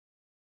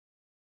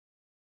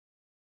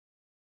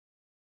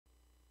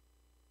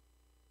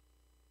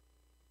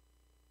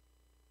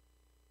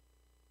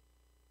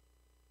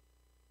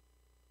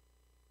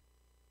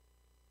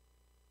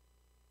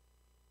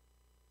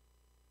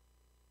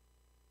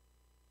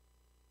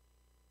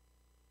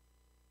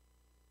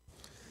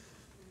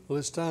Well,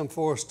 it's time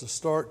for us to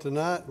start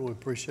tonight. We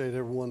appreciate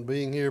everyone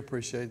being here.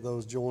 Appreciate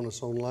those joining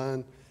us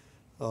online.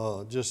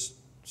 Just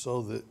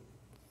so that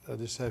I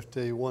just have to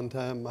tell you, one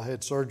time I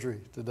had surgery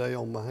today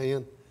on my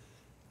hand.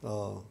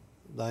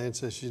 Diane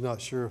says she's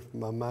not sure if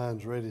my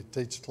mind's ready to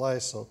teach the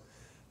class, so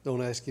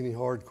don't ask any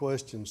hard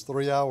questions.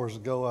 3 hours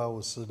ago I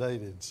was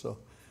sedated, so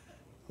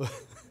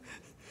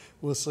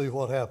we'll see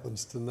what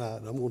happens tonight.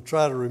 I'm going to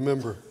try to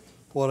remember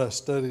what I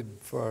studied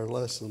for our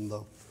lesson,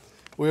 though.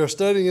 We are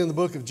studying in the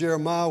book of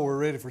Jeremiah. We're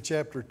ready for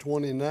chapter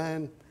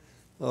 29.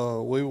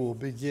 We will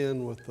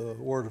begin with the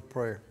word of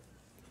prayer.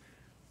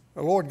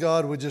 Our Lord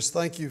God, we just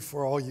thank you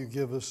for all you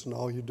give us and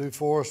all you do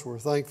for us. We're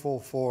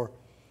thankful for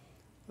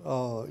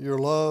your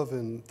love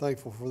and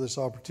thankful for this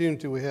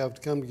opportunity we have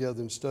to come together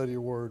and study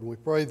your word. And we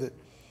pray that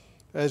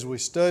as we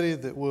study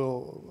that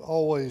we'll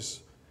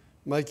always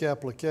make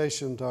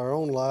application to our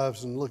own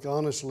lives and look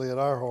honestly at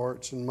our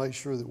hearts and make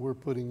sure that we're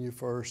putting you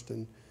first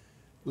and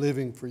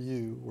living for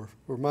you.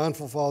 We're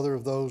mindful, Father,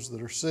 of those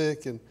that are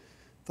sick and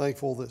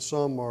thankful that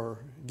some are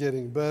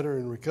getting better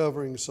and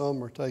recovering,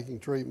 some are taking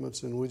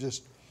treatments, and we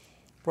just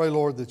pray,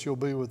 Lord, that you'll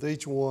be with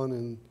each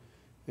one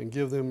and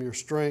give them your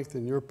strength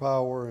and your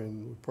power,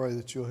 and we pray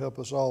that you'll help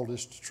us all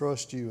just to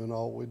trust you in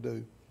all we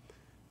do.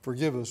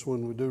 Forgive us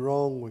when we do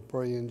wrong, we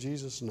pray in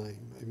Jesus' name.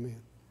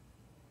 Amen.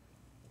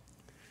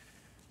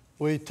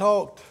 We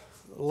talked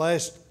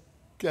last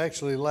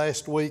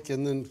week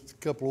and then a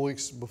couple of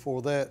weeks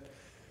before that,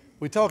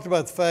 we talked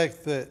about the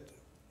fact that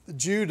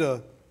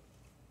Judah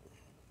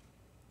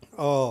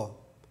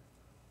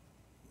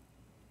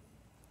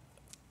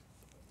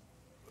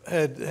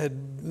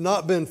had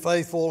not been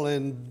faithful,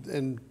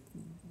 and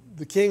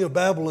the king of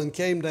Babylon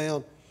came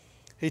down.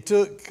 He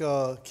took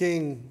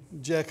King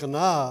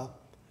Jeconiah,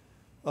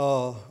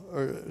 or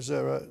is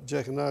that right?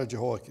 Jeconiah or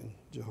Jehoiakim?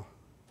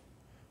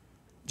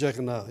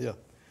 Jeconiah, yeah.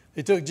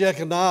 He took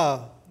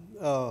Jeconiah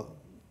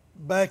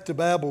back to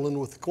Babylon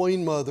with the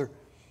queen mother,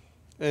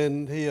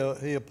 and he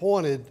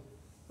appointed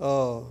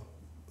a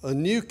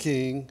new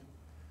king,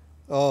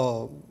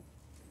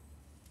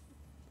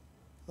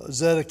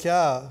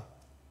 Zedekiah,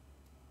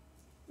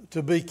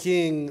 to be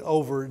king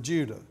over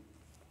Judah.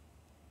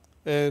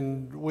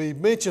 And we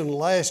mentioned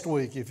last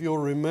week, if you'll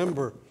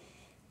remember,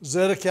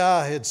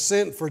 Zedekiah had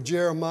sent for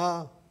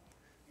Jeremiah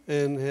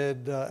and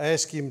had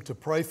asked him to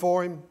pray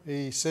for him.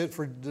 He sent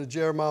for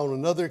Jeremiah on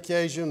another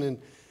occasion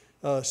and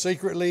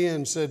secretly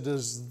and said,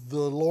 does the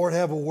Lord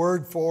have a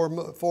word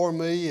for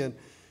me?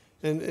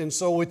 And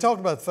so we talked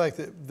about the fact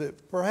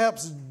that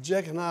perhaps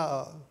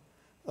Zedekiah,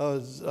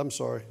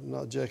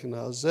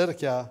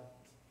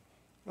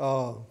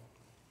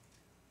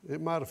 it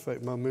might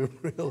affect my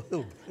memory a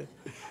little bit.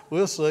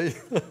 We'll see.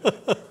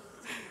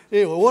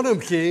 Anyway, one of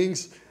them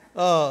kings,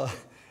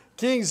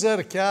 King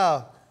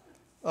Zedekiah,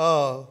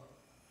 I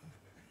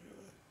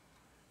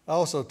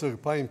also took a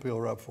pain pill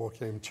right before I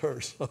came to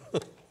church.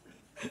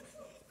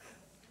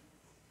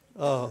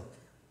 But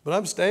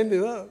I'm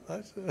standing up.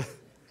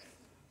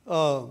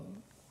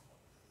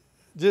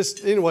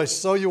 Just anyway,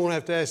 so you won't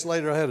have to ask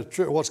later, I had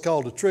what's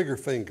called a trigger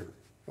finger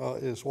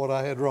is what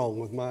I had wrong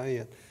with my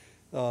hand.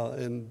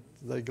 And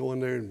they go in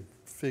there and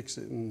fix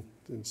it. And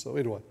so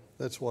anyway,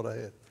 that's what I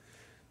had.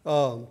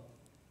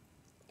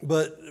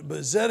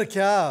 But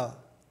Zedekiah,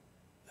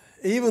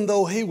 even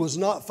though he was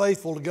not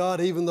faithful to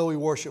God, even though he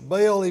worshiped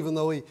Baal, even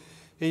though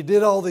he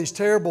did all these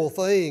terrible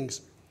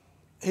things,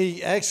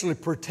 he actually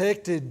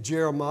protected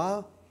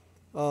Jeremiah,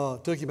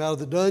 took him out of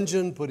the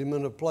dungeon, put him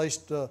in a place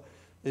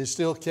he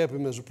still kept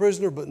him as a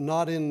prisoner, but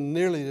not in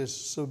nearly as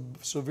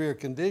severe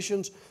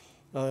conditions,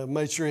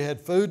 made sure he had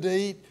food to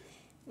eat.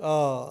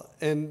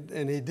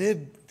 And he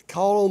did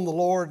call on the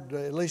Lord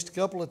at least a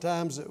couple of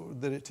times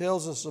that it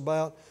tells us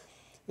about.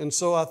 And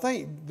so I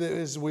think, that,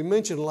 as we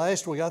mentioned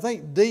last week, I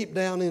think deep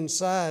down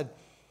inside,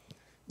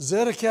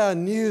 Zedekiah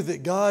knew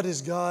that God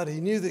is God.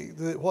 He knew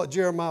that what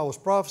Jeremiah was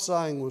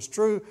prophesying was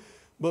true.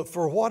 But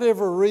for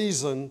whatever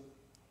reason,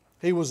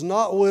 he was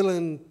not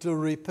willing to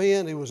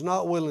repent. He was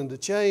not willing to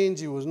change.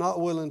 He was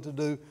not willing to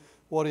do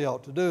what he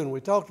ought to do. And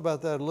we talked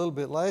about that a little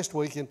bit last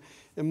week. And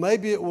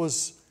maybe it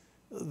was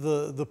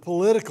the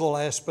political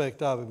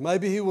aspect of it.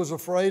 Maybe he was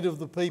afraid of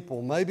the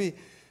people. Maybe,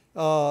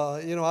 I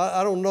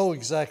don't know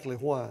exactly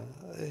why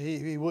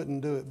he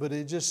wouldn't do it. But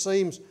it just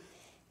seems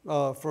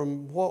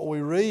from what we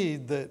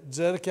read that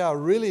Zedekiah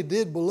really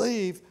did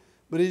believe,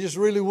 but he just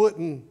really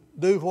wouldn't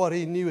do what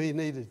he knew he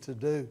needed to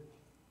do.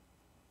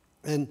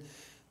 And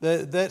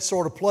that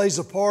sort of plays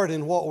a part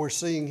in what we're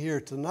seeing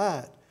here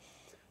tonight.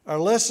 Our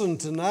lesson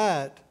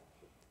tonight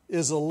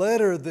is a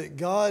letter that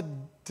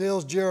God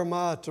tells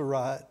Jeremiah to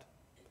write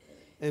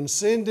and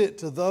send it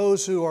to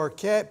those who are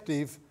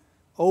captive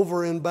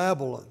over in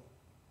Babylon.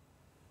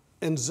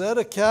 And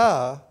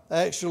Zedekiah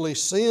actually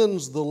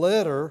sends the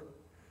letter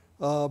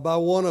by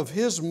one of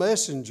his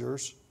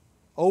messengers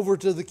over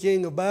to the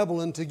king of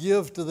Babylon to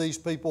give to these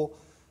people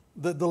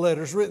that the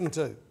letter's written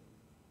to.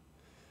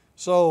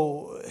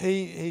 So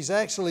he's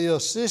actually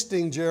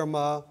assisting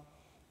Jeremiah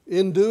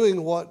in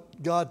doing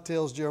what God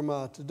tells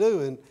Jeremiah to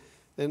do.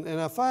 And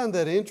I find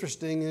that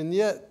interesting, and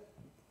yet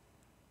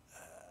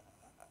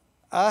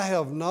I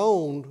have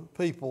known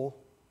people,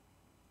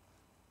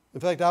 in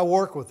fact, I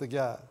work with a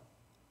guy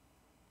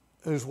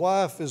whose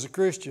wife is a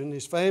Christian.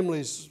 His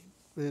family's,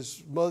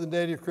 his mother and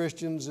daddy are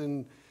Christians,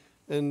 and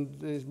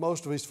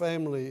most of his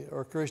family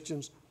are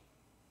Christians.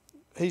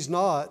 He's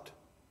not.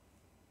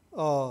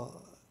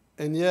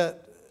 And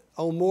yet,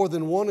 on more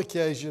than one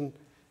occasion,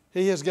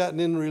 he has gotten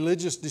in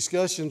religious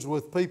discussions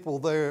with people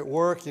there at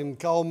work and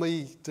called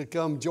me to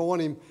come join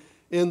him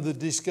in the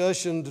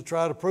discussion to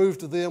try to prove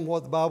to them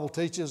what the Bible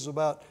teaches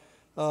about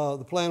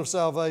the plan of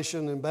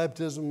salvation and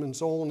baptism and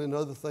so on and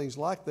other things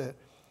like that.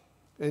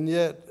 And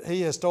yet,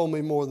 he has told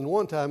me more than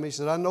one time, he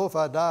said, I know if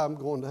I die, I'm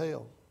going to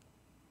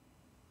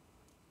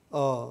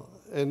hell.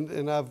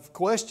 And I've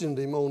questioned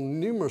him on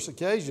numerous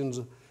occasions,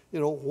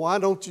 why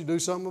don't you do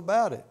something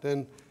about it?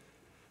 And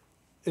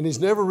he's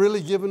never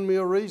really given me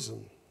a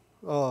reason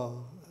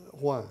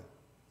why.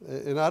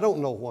 And I don't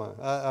know why.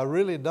 I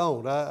really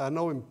don't. I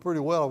know him pretty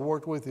well. I've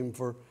worked with him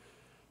for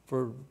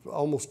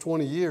almost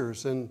 20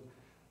 years. And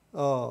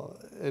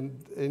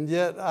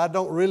yet I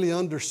don't really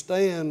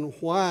understand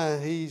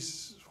why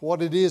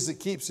what it is that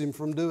keeps him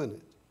from doing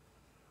it,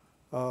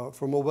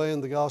 from obeying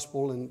the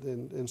gospel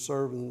and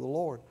serving the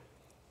Lord.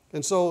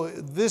 And so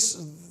this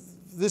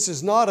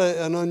is not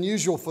an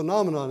unusual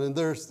phenomenon. And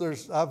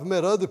I've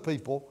met other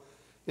people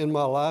in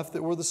my life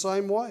that were the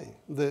same way,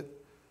 that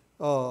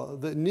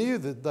knew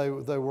that they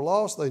were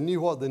lost, they knew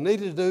what they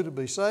needed to do to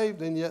be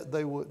saved, and yet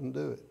they wouldn't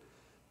do it.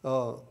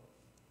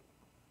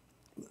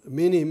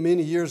 Many,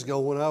 many years ago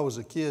when I was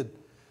a kid,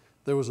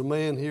 there was a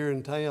man here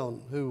in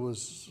town who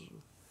was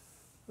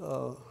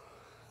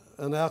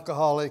an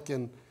alcoholic,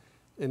 and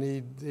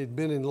he'd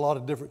been in a lot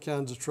of different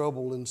kinds of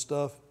trouble and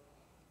stuff.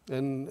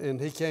 And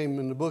he came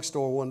in the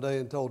bookstore one day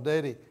and told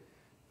Daddy,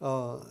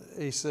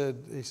 he said,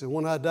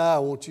 when I die, I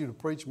want you to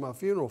preach my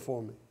funeral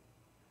for me.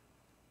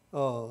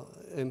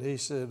 And he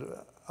said,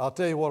 I'll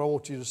tell you what I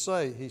want you to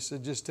say. He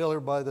said, just tell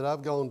everybody that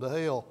I've gone to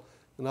hell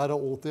and I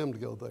don't want them to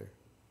go there.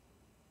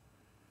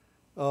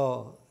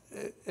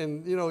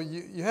 And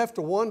you have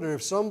to wonder,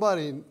 if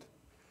somebody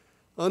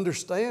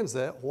understands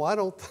that, why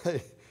don't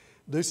they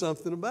do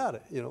something about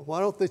it? Why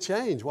don't they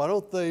change? Why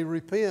don't they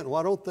repent?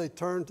 Why don't they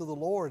turn to the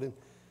Lord?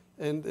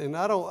 And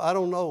I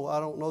don't know. I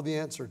don't know the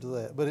answer to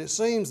that. But it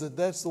seems that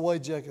that's the way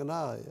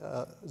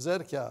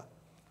Zedekiah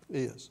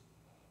is.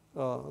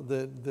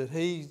 That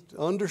he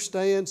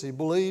understands, he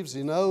believes,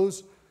 he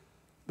knows,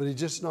 but he's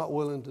just not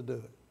willing to do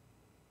it.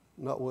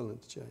 Not willing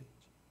to change.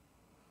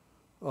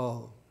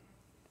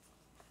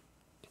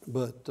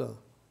 But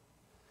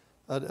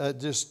I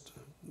just,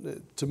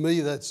 to me,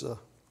 that's a.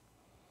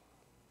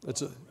 It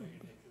could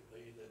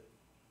be that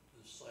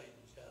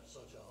Satan's got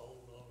such a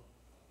hold on him.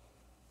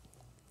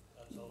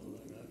 That's all I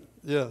know.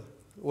 Yeah.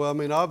 Well, I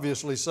mean,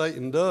 obviously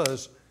Satan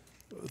does,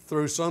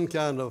 through some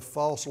kind of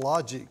false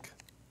logic,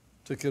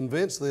 to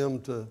convince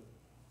them to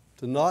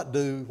not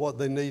do what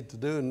they need to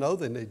do and know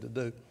they need to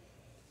do.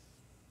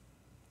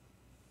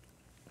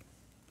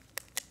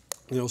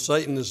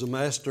 Satan is a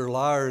master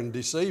liar and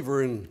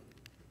deceiver, and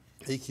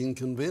he can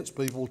convince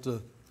people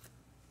to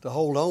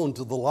hold on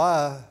to the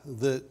lie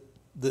that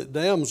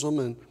damns them.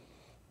 And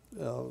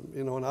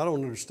and I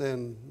don't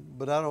understand,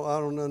 but I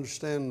don't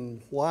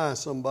understand why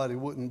somebody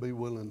wouldn't be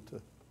willing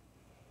to.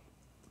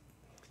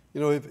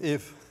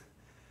 If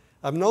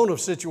I've known of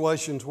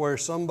situations where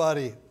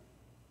somebody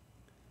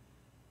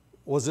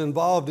was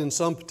involved in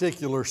some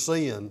particular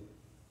sin,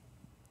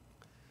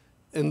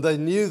 and they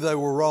knew they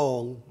were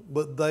wrong,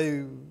 but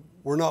they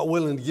were not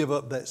willing to give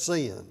up that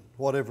sin,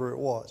 whatever it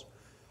was.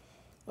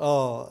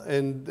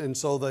 And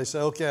so they say,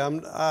 okay,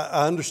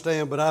 I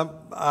understand, but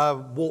I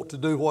want to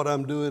do what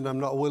I'm doing. I'm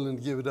not willing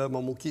to give it up.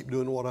 I'm going to keep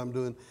doing what I'm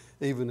doing,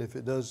 even if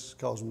it does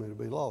cause me to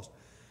be lost.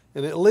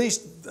 And at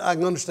least I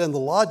can understand the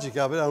logic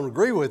of it. I don't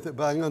agree with it,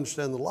 but I can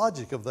understand the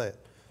logic of that.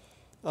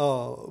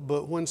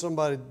 But when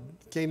somebody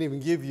can't even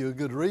give you a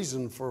good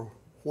reason for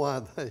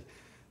why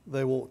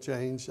they won't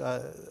change,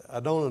 I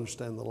don't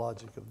understand the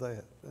logic of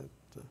that.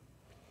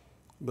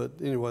 But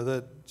anyway,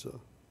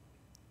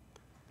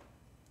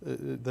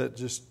 that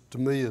just to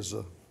me is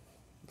a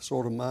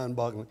sort of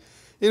mind-boggling.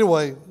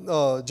 Anyway,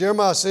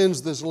 Jeremiah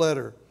sends this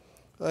letter.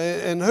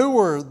 And who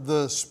were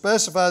the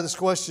specified, this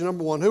question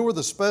number one, who were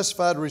the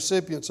specified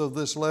recipients of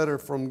this letter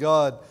from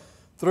God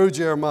through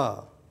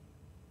Jeremiah?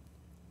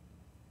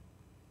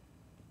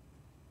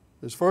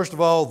 It's first of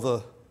all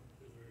the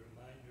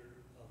reminder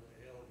of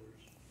the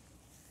elders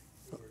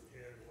who were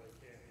carried away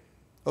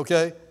captive.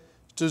 Okay,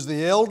 to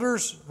the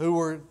elders who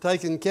were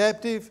taken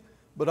captive,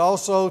 but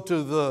also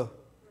to the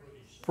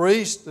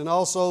priests and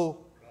also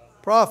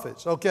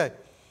prophets. Okay,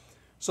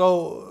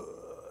 so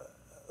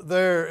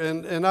there,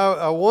 and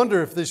I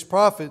wonder if these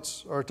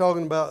prophets are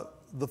talking about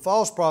the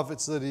false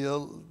prophets that he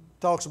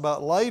talks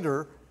about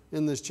later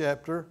in this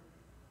chapter,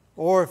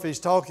 or if he's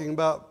talking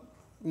about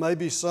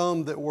maybe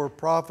some that were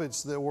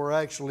prophets that were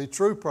actually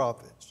true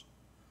prophets.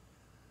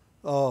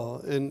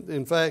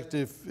 In fact,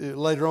 if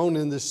later on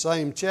in this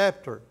same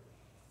chapter,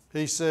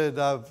 he said,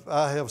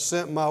 I have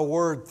sent my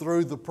word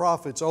through the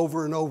prophets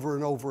over and over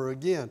and over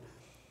again.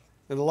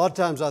 And a lot of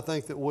times I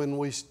think that when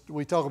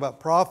we talk about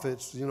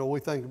prophets, we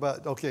think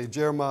about, okay,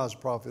 Jeremiah's a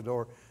prophet,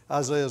 or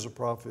Isaiah's a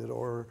prophet,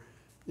 or,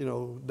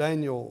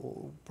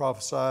 Daniel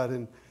prophesied.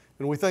 And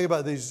we think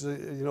about these,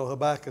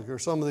 Habakkuk or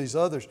some of these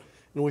others,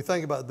 and we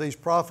think about these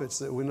prophets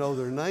that we know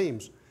their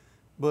names.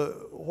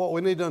 But what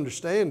we need to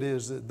understand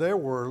is that there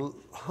were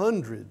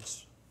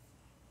hundreds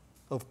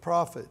of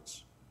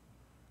prophets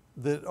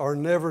that are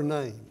never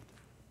named.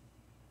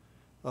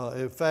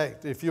 In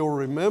fact, if you'll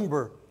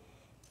remember,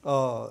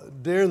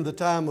 during the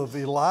time of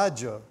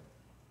Elijah,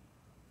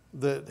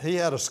 that he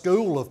had a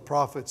school of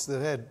prophets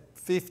that had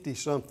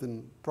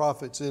 50-something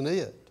prophets in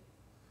it.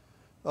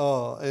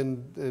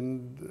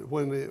 And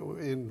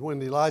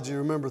when Elijah,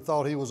 remember,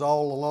 thought he was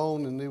all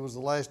alone and he was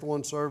the last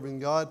one serving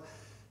God,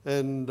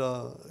 and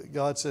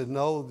God said,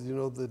 no,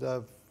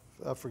 that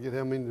I forget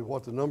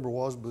what the number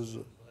was, but it was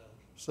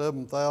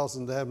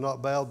 7,000 that have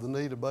not bowed the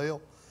knee to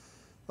Baal.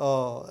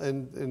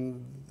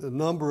 And the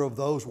number of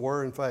those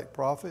were, in fact,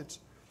 prophets.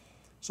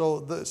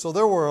 So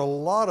there were a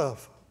lot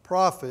of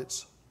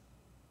prophets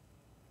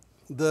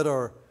that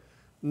are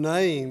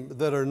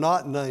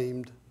not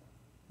named,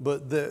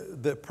 but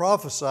that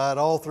prophesied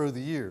all through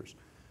the years.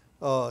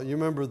 You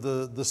remember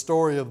the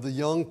story of the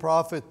young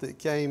prophet that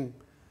came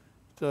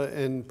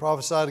and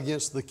prophesied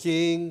against the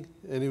king,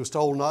 and he was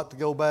told not to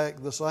go back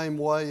the same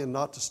way and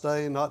not to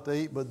stay and not to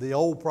eat, but the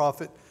old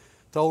prophet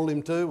told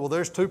him to. Well,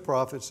 there's two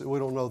prophets that we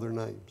don't know their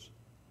names.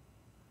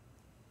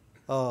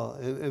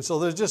 And so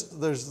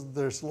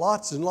there's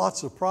lots and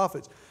lots of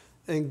prophets.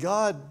 And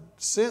God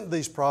sent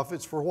these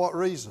prophets for what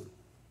reason?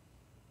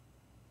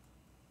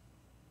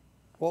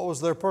 What was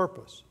their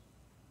purpose?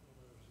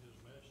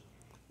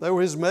 They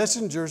were His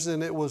messengers,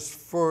 and it was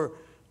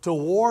to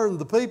warn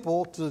the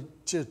people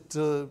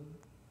to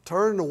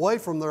turn away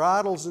from their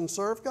idols and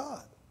serve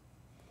God.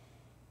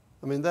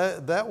 I mean,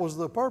 that was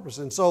the purpose.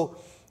 And so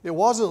it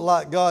wasn't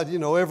like God,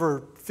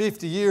 every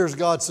 50 years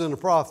God sent a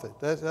prophet.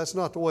 That's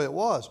not the way it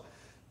was.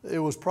 It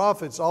was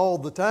prophets all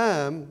the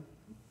time,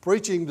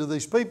 preaching to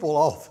these people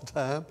all the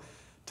time,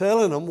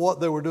 telling them what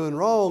they were doing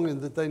wrong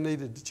and that they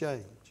needed to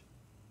change.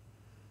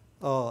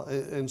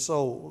 And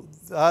so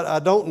I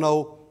don't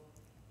know.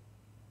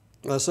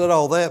 I said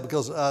all that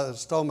because I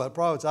was talking about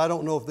prophets. I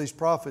don't know if these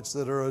prophets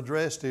that are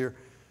addressed here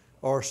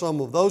are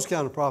some of those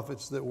kind of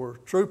prophets that were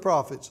true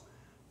prophets,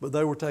 but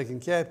they were taken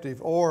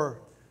captive, or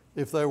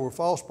if they were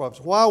false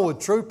prophets. Why would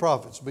true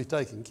prophets be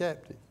taken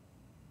captive?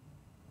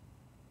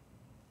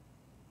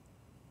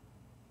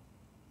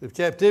 If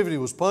captivity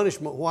was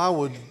punishment, why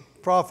would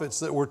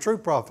prophets that were true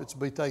prophets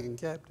be taken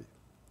captive?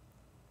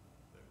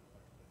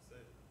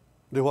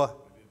 Do what?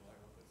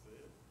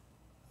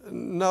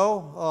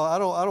 No, I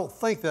don't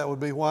think that would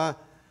be why.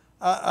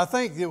 I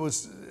think it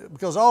was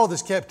because all of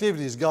this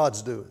captivity is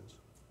God's doings.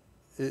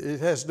 It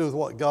has to do with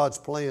what God's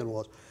plan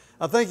was.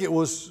 I think it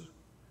was.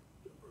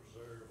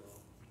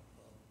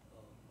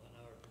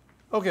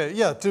 Okay,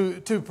 yeah,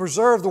 to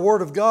preserve the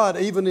Word of God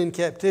even in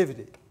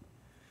captivity.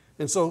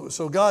 And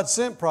so God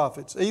sent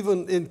prophets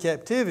even in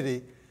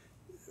captivity.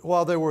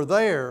 While they were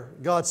there,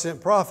 God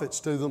sent prophets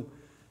to them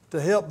to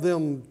help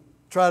them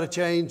try to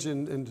change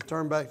and to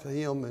turn back to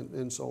Him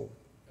and so on.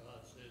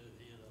 God said that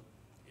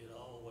He'd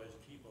always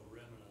keep a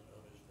remnant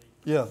of His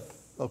people.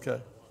 Yeah,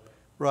 okay.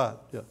 Right,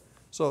 yeah.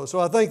 So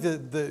I think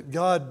that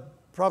God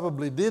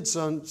probably did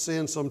send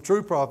some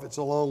true prophets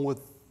along with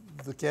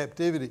the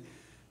captivity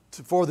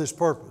for this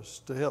purpose,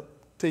 to help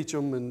teach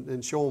them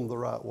and show them the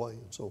right way.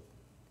 And so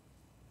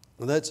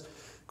that's,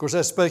 of course,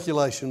 that's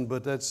speculation,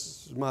 but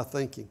that's my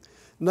thinking.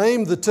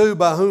 Name the two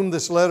by whom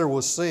this letter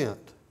was sent.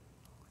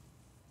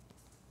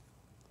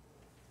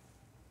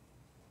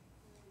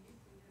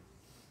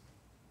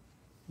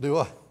 Do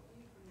I?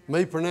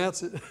 Me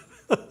pronounce it?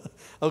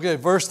 Okay,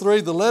 verse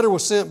 3, the letter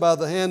was sent by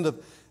the hand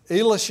of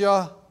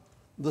Elisha,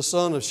 the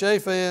son of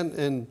Shaphan,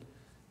 and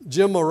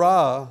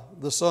Gemariah,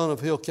 the son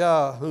of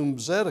Hilkiah, whom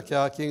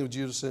Zedekiah, king of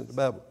Judah, sent to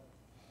Babylon.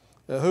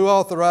 Who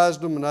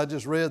authorized them? And I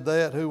just read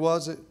that. Who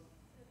was it?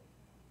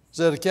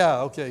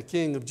 Zedekiah, okay,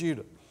 king of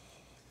Judah.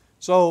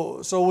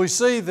 So we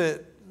see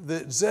that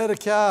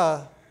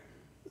Zedekiah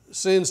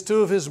sends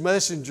two of his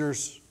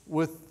messengers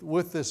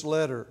with this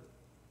letter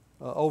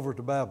over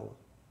to Babylon.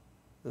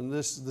 And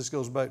this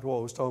goes back to what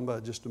I was talking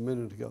about just a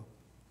minute ago.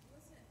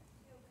 Wasn't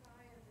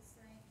Hilkiah the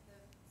same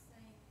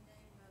name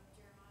of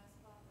Jeremiah's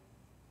father?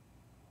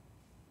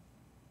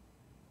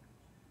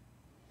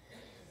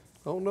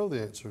 I don't know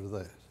the answer to that.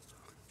 I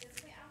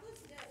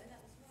looked it up, and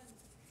that was one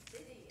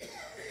city. I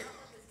don't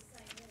know if it's the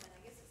same one. I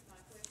guess it's my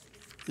question.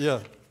 Yeah.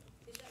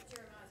 Is that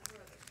Jeremiah's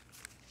brother?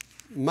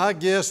 My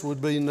guess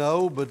would be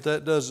no, but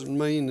that doesn't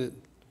mean that.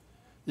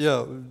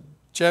 Yeah,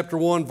 chapter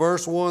 1,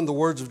 verse 1, the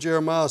words of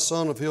Jeremiah,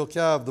 son of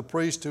Hilkiah, of the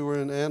priest who were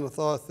in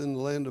Anathoth in the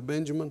land of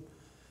Benjamin.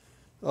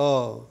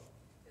 Because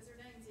their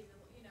names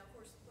even, of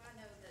course, I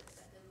know that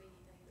doesn't mean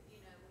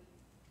anything, but,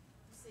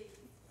 we see.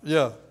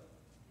 Yeah.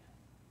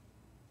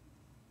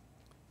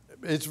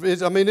 It's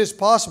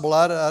possible.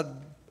 His name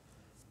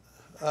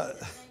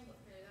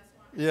looked good. That's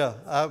why. Yeah.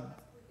 We've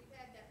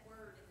had that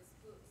word in this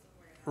book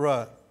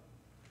somewhere. Right.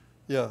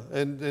 Yeah,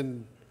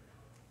 and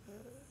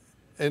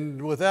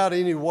and without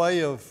any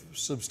way of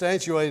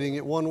substantiating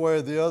it one way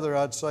or the other,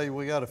 I'd say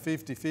we got a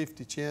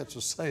 50-50 chance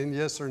of saying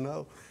yes or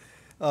no.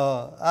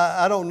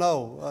 I don't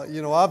know.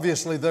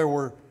 Obviously there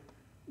were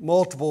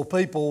multiple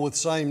people with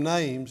same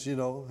names.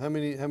 How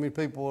many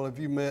people have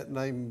you met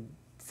named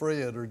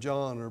Fred or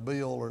John or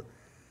Bill or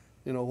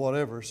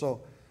whatever? So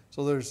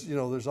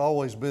there's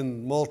always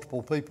been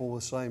multiple people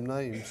with same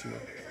names.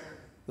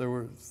 There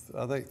were,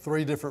 I think,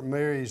 3 different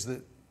Marys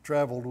that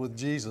traveled with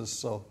Jesus.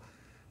 So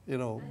I just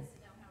know how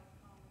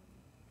common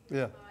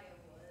yeah, bio was,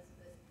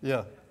 but yeah,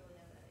 we don't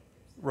really know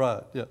that either.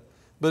 right, yeah.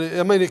 But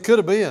it could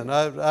have been.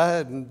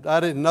 I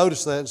didn't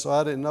notice that, so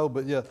I didn't know.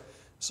 But yeah,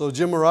 so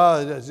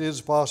Jemariah, it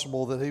is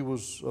possible that he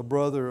was a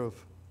brother of.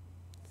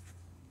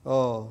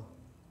 Hold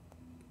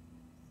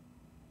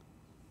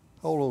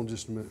on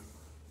just a minute.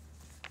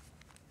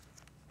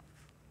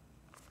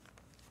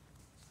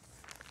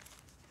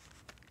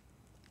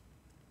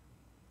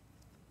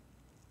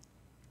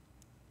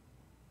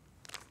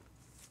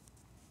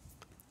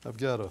 I've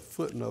got a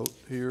footnote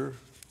here,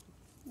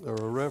 or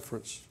a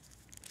reference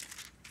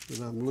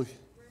that I'm looking.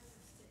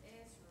 Reference to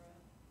Ezra,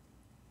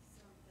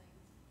 something.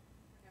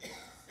 I wrote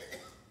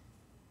down.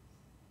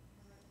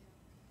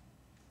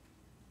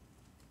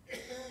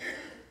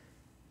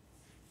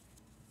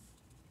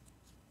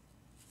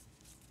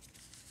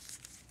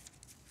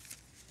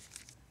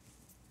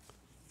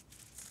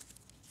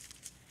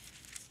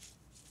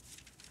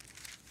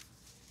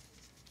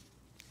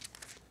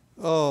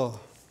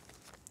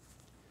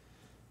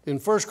 In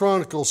 1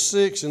 Chronicles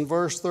 6 and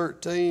verse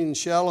 13,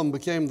 Shallum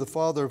became the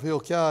father of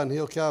Hilkiah, and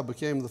Hilkiah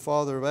became the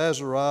father of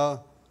Azariah.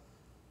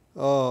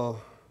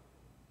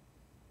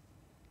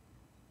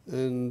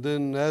 And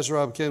then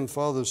Azariah became the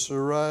father of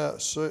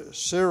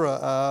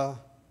Seraiah,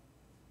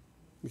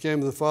 became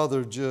the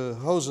father of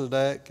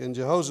Jehozadak, and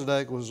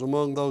Jehozadak was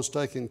among those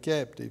taken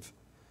captive,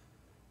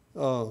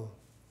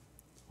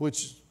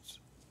 which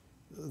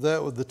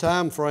the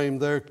time frame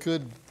there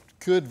could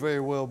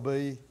very well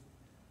be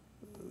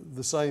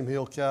the same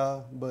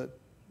Hilkiah, but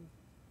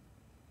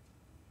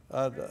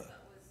That's what was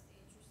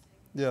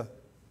interesting. yeah,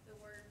 The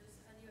word,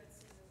 I knew I'd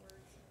seen the words.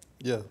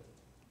 yeah.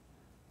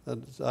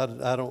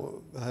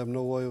 I have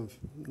no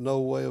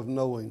way of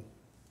knowing.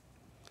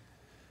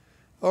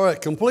 All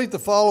right, complete the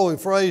following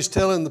phrase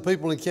telling the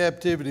people in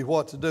captivity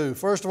what to do.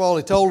 First of all,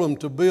 he told them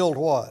to build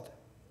what?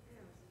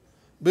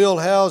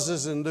 Build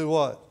houses and do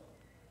what?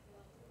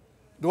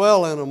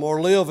 Dwell in them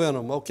or live in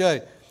them.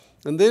 Okay.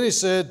 And then he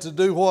said to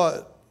do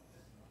what?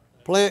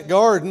 Plant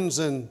gardens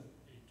and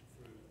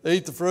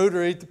eat the fruit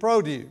or eat the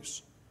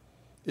produce.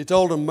 He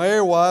told them,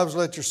 marry wives,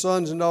 let your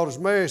sons and daughters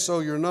marry, so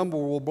your number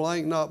will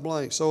blank, not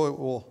blank. So it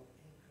will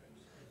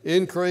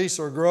increase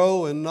or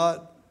grow and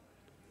not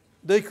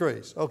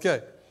decrease. Okay.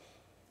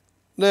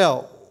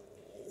 Now,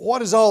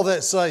 what is all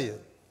that saying?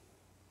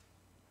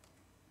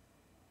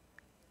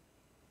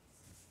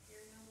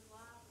 Carry on with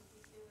life and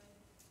keep doing.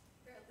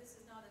 This is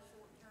not a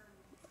short term.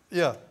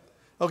 Yeah.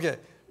 Okay.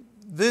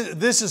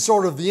 This is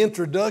sort of the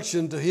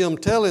introduction to him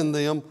telling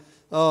them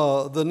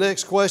the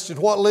next question.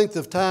 What length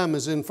of time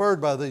is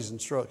inferred by these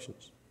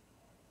instructions?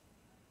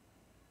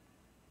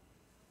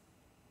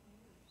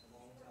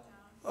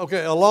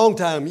 Okay, a long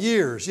time,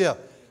 years, yeah.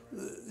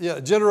 Yeah,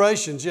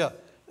 generations, yeah.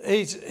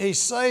 He's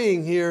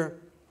saying here,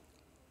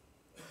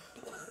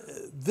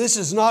 this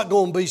is not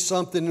going to be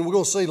something, and we're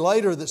going to see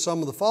later that some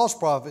of the false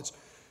prophets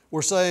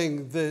were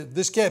saying that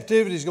this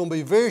captivity is going to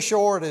be very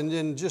short, and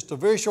in just a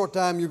very short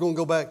time you're going to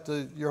go back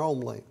to your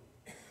homeland.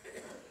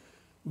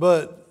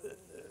 But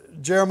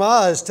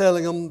Jeremiah is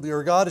telling them,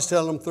 or God is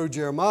telling them through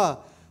Jeremiah,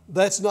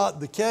 that's not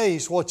the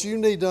case. What you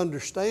need to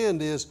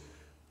understand is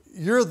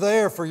you're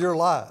there for your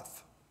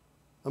life.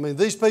 I mean,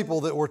 these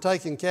people that were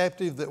taken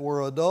captive, that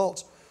were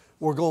adults,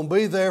 were going to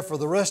be there for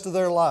the rest of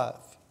their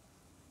life.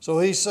 So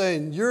he's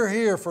saying, you're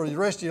here for the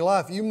rest of your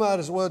life. You might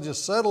as well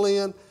just settle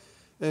in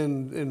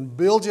and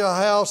build you a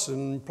house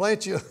and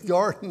plant you a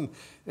garden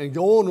and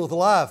go on with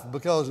life,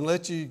 because and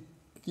let your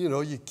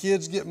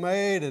kids get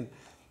married, and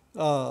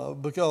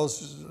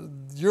because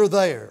you're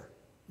there.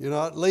 You're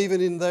not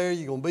leaving in there.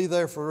 You're going to be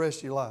there for the rest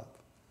of your life.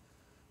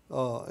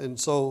 And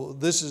so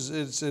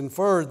it's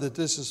inferred that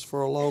this is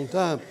for a long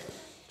time.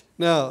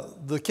 Now,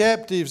 the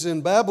captives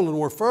in Babylon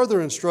were further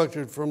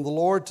instructed from the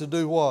Lord to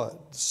do what?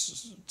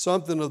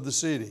 Something of the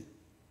city.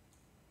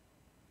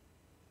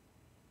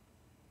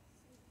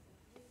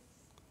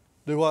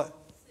 Do what?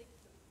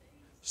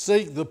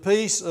 Seek the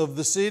peace of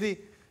the city.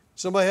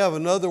 Somebody have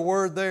another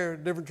word there,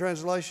 different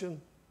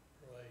translation?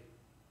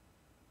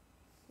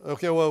 Pray.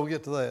 Okay, well, we'll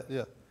get to that,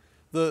 yeah.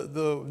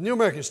 The New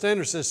American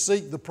Standard says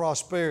seek the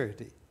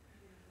prosperity.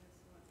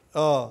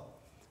 But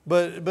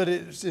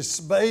it's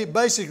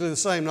basically the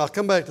same. And I'll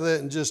come back to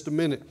that in just a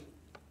minute.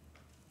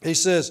 He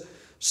says,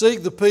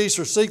 seek the peace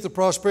or seek the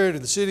prosperity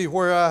of the city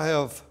where I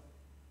have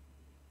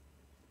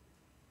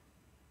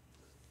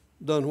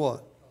done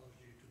what?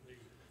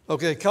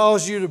 Okay,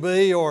 cause you to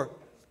be, or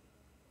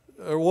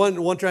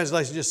one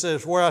translation just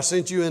says, where I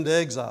sent you into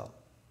exile.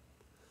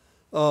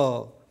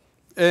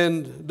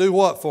 And do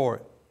what for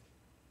it?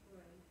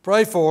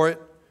 Pray for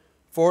it,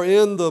 For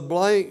in the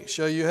blank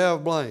shall you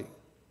have blank.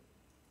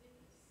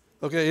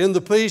 Okay, in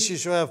the peace you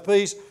shall have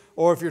peace,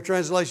 or if your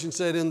translation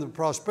said in the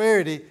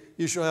prosperity,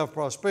 you shall have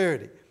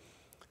prosperity.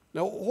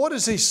 Now, what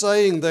is he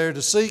saying there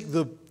to seek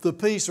the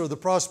peace or the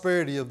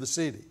prosperity of the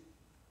city?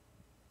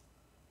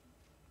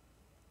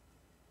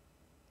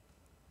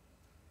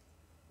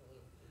 Well,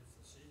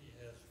 if the city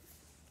has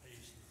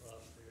peace and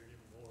prosperity,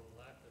 more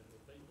than likely the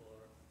people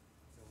are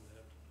going to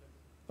have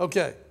to.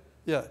 Okay,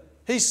 yeah.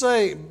 He's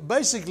saying,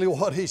 basically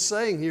what he's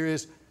saying here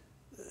is,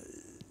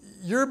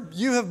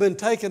 you have been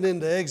taken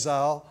into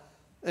exile,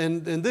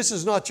 and this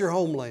is not your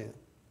homeland.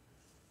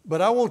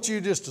 But I want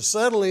you just to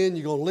settle in,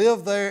 you're going to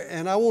live there,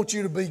 and I want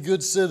you to be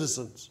good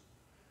citizens.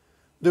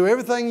 Do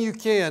everything you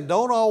can.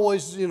 Don't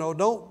always,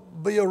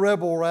 don't be a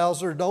rebel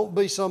rouser. Don't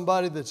be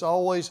somebody that's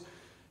always,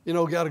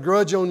 got a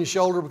grudge on your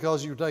shoulder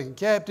because you were taken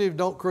captive.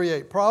 Don't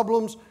create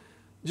problems.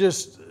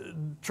 Just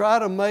try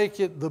to make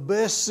it the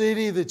best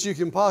city that you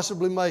can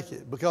possibly make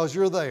it because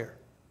you're there.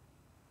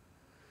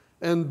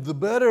 And the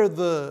better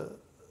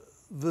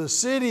the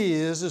city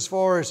is as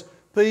far as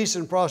peace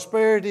and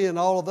prosperity and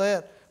all of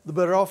that, the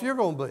better off you're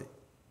going to be.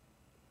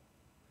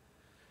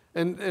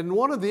 And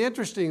one of the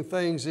interesting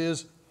things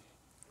is,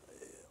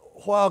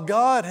 while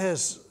God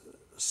has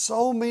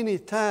so many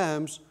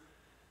times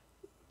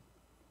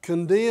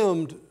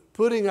condemned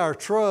putting our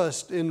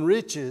trust in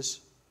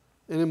riches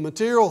and in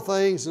material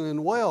things and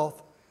in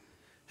wealth,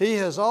 He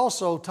has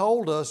also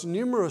told us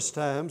numerous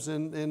times,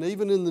 and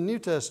even in the New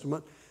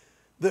Testament,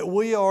 that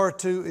we are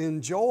to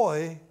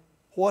enjoy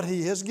what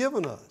He has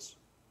given us.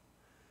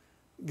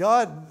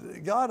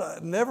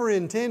 God never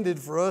intended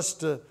for us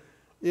to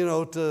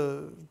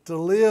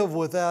live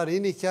without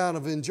any kind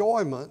of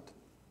enjoyment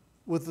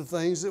with the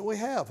things that we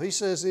have. He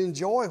says,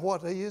 enjoy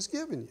what He has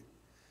given you.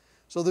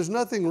 So there's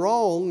nothing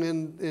wrong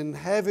in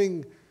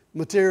having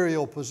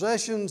material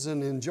possessions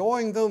and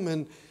enjoying them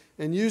and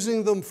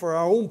using them for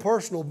our own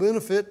personal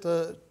benefit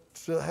to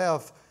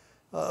have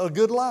a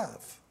good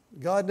life.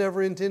 God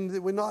never intended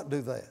that we not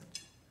do that.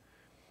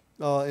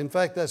 In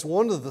fact, that's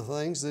one of the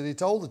things that He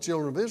told the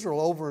children of Israel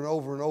over and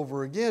over and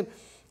over again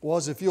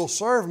was, if you'll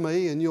serve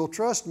Me and you'll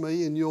trust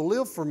Me and you'll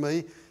live for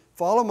Me,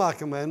 follow My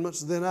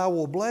commandments, then I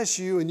will bless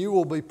you and you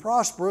will be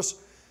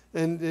prosperous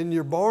and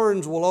your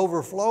barns will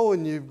overflow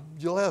and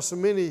you'll have so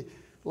many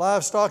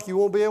livestock you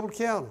won't be able to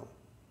count them.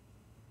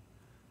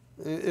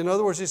 In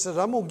other words, He says,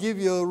 I'm going to give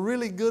you a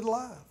really good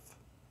life.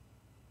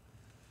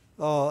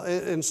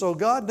 And so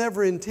God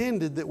never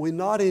intended that we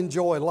not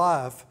enjoy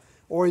life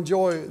or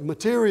enjoy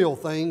material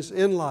things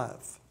in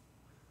life.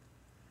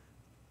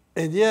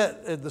 And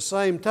yet, at the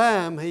same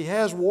time, He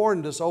has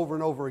warned us over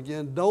and over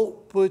again,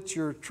 don't put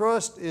your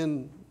trust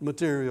in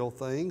material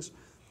things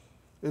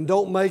and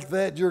don't make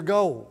that your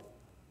goal,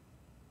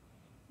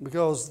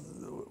 because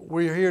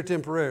we're here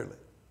temporarily.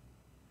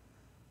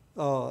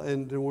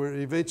 And we're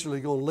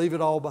eventually going to leave it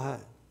all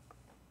behind.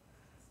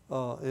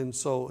 And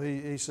so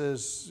He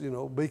says,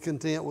 be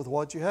content with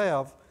what you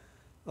have.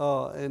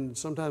 And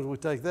sometimes we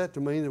take that to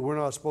mean that we're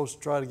not supposed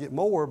to try to get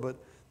more, but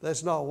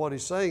that's not what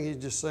He's saying. He's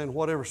just saying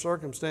whatever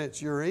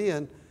circumstance you're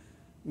in,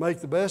 make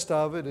the best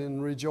of it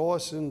and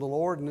rejoice in the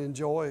Lord and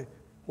enjoy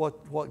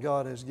what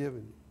God has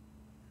given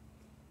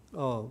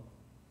you.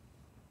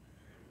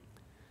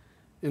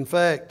 In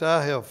fact,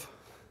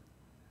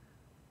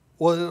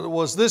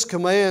 was this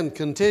command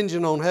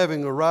contingent on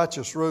having a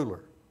righteous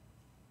ruler?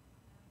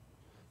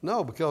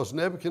 No, because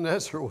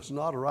Nebuchadnezzar was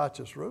not a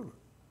righteous ruler.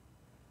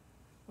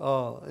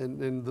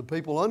 And the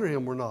people under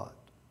him were not.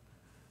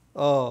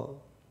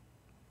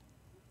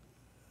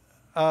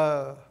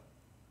 I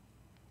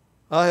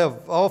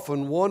have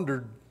often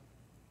wondered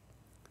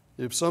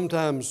if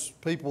sometimes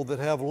people that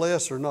have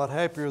less are not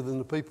happier than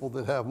the people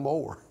that have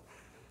more.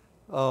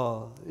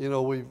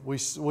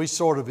 We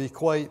sort of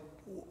equate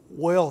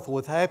wealth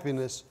with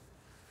happiness,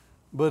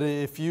 but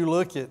if you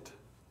look at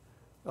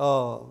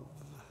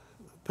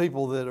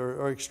people that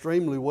are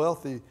extremely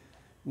wealthy,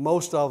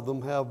 most of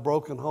them have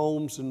broken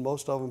homes, and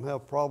most of them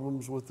have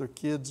problems with their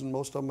kids, and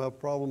most of them have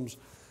problems,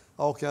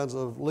 all kinds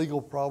of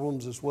legal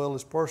problems as well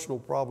as personal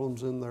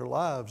problems in their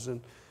lives.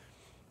 And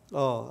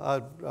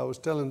I was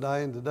telling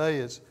Diane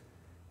today,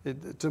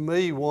 to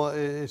me,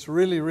 it's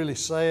really, really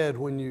sad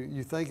when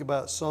you think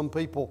about some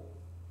people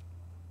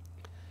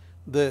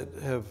that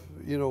have,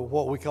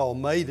 what we call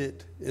made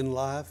it in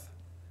life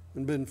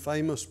and been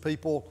famous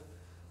people,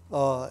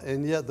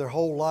 and yet their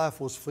whole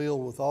life was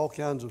filled with all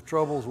kinds of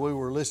troubles. We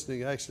were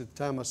listening, actually at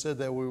the time I said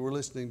that, we were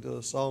listening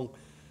to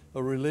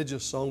a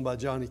religious song by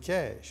Johnny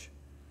Cash.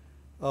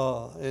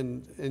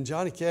 And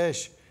Johnny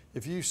Cash,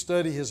 if you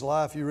study his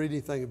life, you read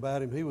anything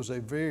about him, he was a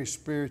very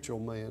spiritual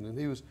man, and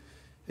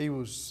he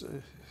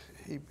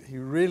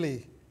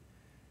really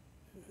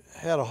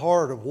had a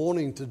heart of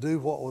wanting to do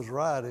what was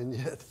right, and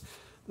yet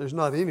there's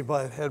not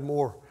anybody that had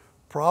more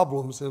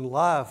problems in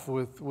life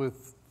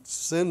with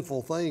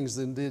sinful things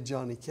than did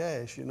Johnny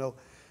Cash, and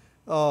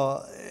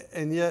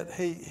yet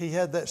he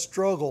had that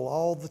struggle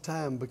all the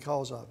time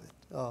because of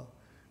it.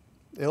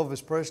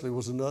 Elvis Presley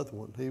was another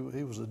one.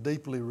 He was a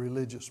deeply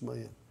religious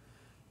man,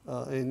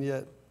 and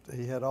yet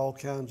he had all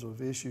kinds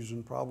of issues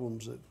and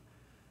problems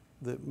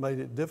that made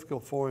it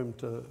difficult for him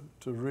to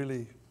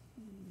really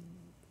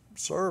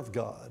serve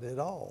God at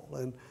all.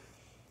 And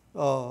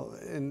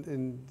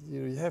you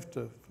know, you have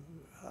to.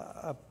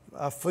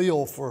 I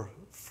feel for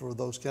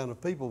those kind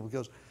of people,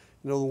 because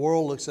you know the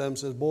world looks at them and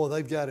says, "Boy,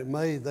 they've got it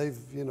made.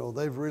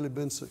 They've really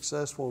been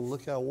successful, and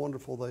look how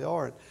wonderful they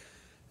are."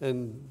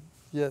 And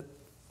yet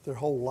their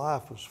whole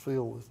life was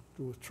filled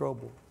with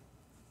trouble.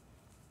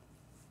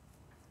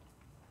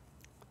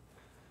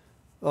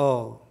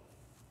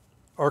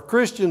 Are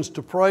Christians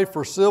to pray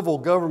for civil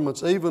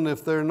governments even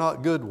if they're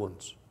not good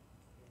ones?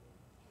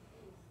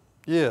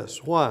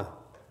 Yes. Why?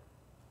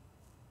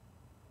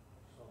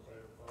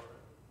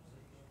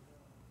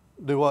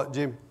 Do what,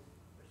 Jim?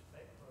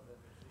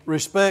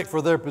 Respect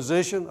for their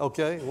position.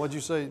 Okay. What'd you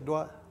say,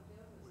 Dwight?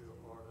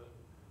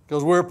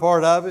 Because we're a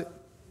part of it.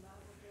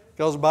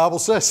 Because the Bible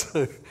says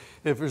so.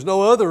 If there's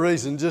no other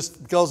reason,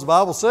 just because the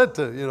Bible said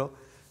to, you know.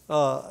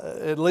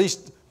 At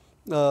least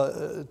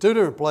 2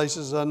 different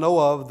places I know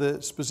of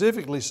that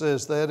specifically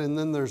says that, and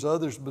then there's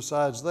others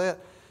besides that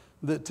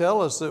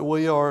tell us that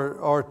we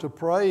are to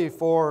pray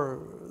for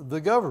the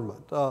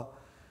government.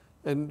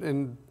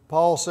 And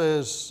Paul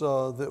says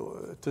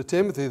to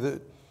Timothy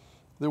that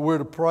we're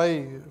to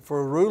pray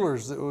for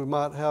rulers that we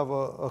might have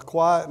a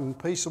quiet and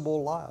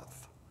peaceable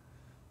life.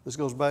 This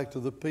goes back to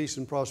the peace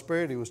and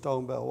prosperity he was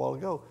talking about a while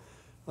ago.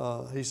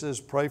 He says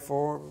pray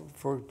for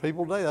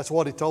people today. That's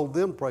what he told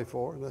them to pray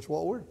for, and that's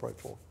what we're to pray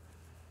for.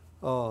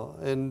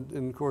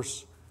 And of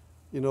course,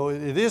 you know,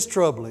 it is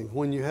troubling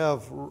when you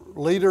have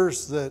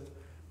leaders that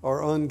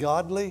are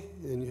ungodly,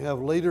 and you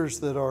have leaders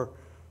that are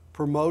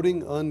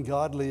promoting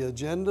ungodly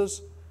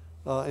agendas,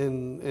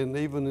 and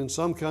even in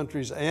some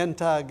countries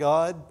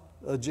anti-God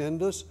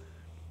agendas.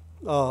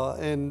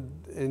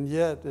 And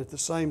yet at the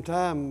same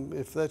time,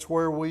 if that's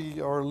where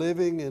we are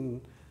living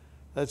and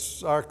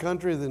that's our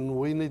country, then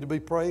we need to be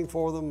praying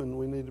for them, and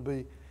we need to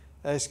be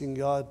asking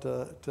God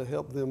to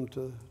help them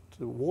to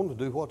want to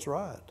do what's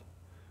right.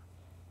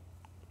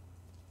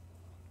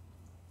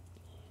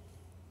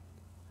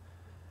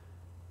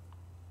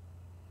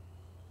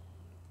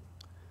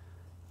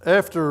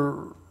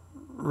 After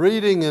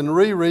reading and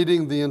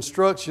rereading the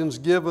instructions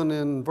given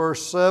in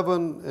verse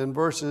 7 and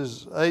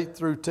verses 8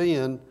 through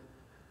 10,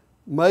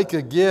 make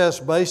a guess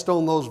based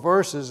on those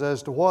verses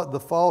as to what the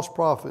false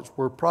prophets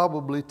were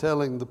probably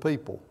telling the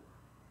people.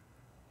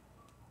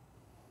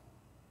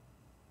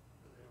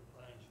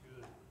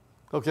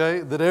 Okay,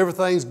 that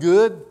everything's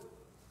good.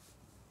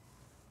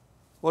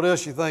 What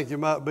else you think it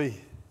might be?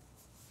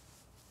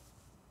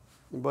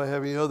 Anybody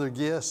have any other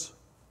guess?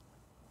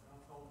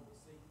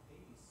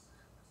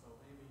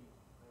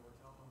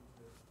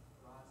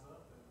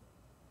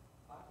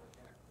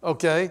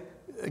 Okay,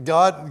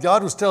 God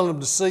was telling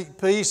them to seek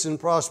peace and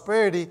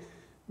prosperity.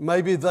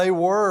 Maybe they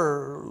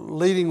were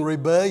leading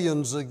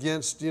rebellions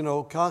against,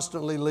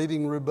 constantly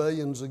leading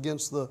rebellions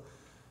against the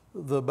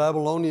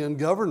Babylonian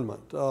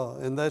government,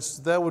 and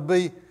that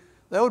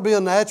would be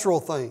a natural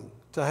thing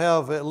to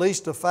have at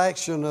least a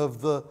faction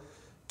of the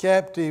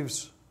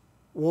captives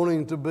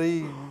wanting to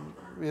be,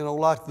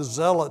 like the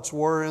Zealots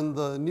were in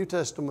the New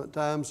Testament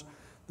times.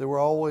 They were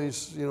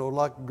always,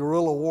 like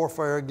guerrilla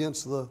warfare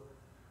against the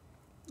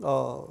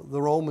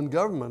Roman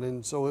government,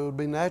 and so it would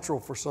be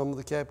natural for some of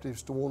the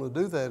captives to want to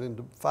do that and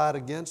to fight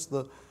against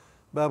the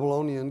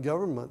Babylonian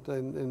government,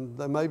 and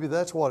maybe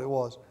that's what it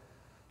was.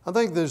 I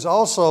think there's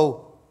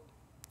also,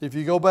 if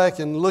you go back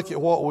and look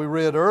at what we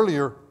read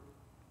earlier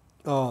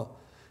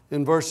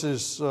in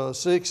verses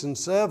 6 and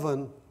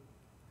 7,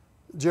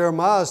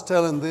 Jeremiah is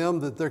telling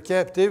them that their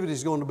captivity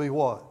is going to be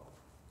what?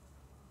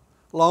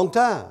 Long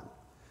time.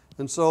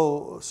 And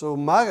so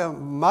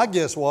my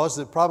guess was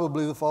that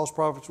probably the false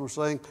prophets were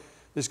saying,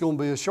 it's going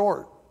to be a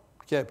short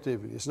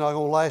captivity. It's not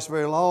going to last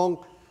very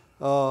long.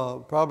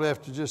 Probably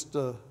have to just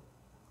sound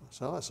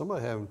like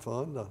somebody having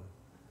fun, doesn't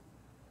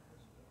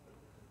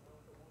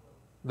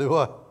it? Do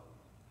what?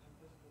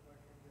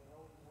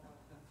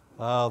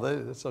 Oh,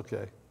 that's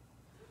okay.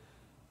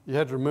 You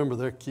have to remember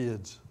they're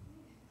kids.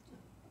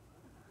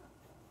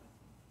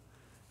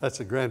 That's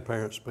a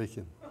grandparent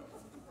speaking.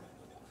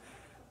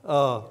 I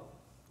want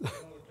to tell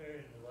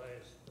you the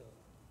last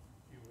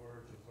few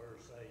words of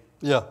verse 8.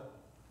 Yeah.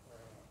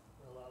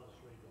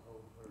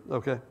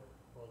 Okay.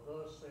 For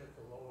thus saith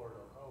the Lord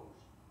of hosts,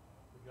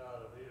 the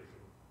God of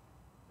Israel,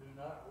 do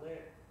not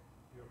let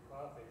your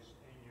prophets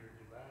and your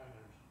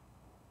diviners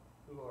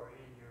who are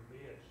in your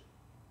midst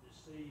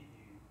deceive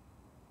you,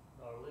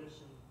 nor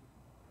listen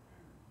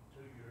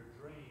to your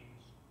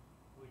dreams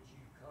which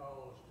you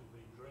cause to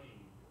be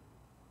dreamed.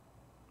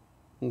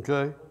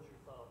 Okay. What's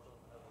your thoughts on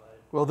that,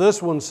 lad? Well,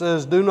 this one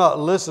says, do not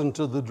listen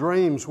to the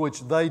dreams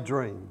which they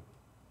dream.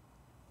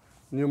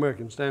 New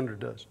American Standard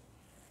does.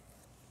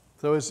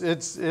 So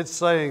it's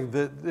saying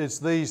that it's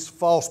these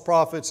false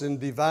prophets and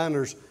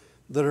diviners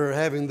that are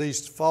having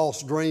these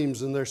false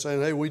dreams, and they're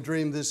saying, hey, we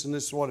dreamed this and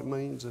this is what it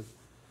means,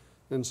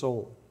 and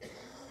so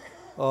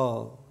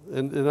on.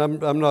 And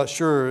I'm not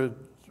sure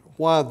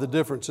why the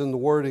difference in the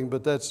wording,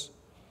 but that's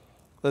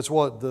That's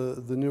what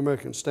the New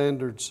American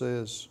Standard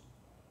says.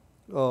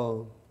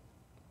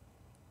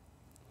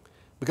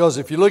 Because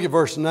if you look at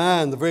verse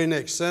 9, the very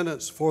next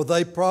sentence, for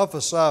they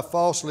prophesy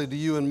falsely to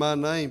you in my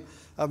name,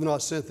 I've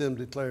not sent them,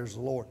 declares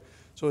the Lord.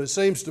 So it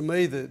seems to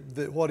me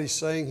that what he's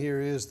saying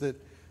here is that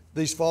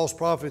these false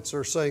prophets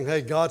are saying,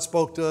 hey, God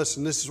spoke to us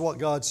and this is what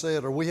God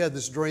said, or we had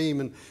this dream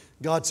and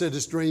God said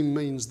this dream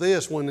means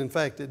this, when in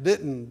fact it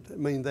didn't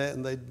mean that,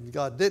 and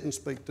God didn't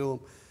speak to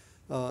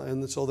them,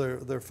 and so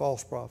they're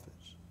false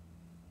prophets.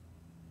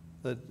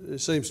 That it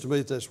seems to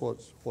me that's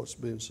what's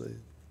being said.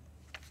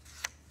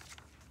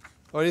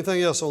 Or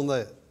anything else on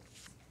that?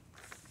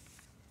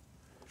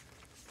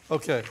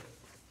 Okay.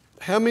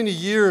 How many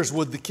years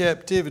would the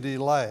captivity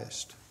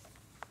last?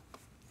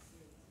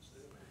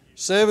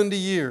 70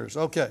 years.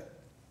 Okay.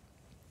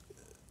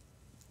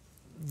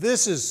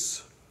 This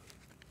is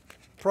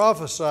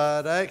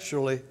prophesied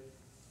actually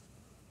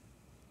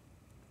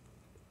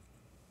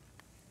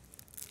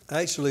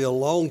a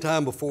long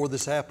time before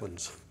this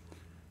happens.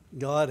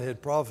 God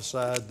had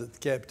prophesied that the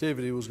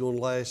captivity was going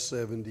to last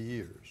 70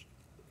 years.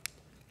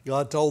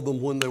 God told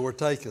them when they were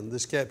taken,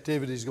 this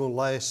captivity is going to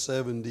last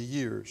 70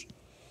 years.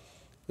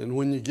 And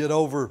when you get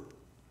over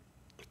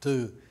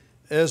to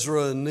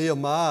Ezra and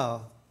Nehemiah,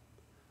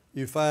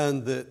 you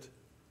find that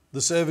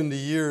the 70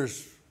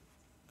 years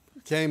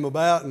came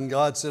about and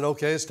God said,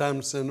 okay, it's time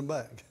to send them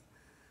back.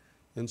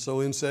 And so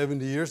in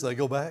 70 years, they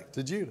go back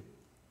to Judah.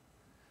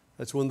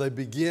 That's when they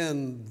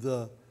begin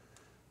the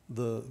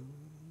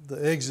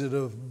exit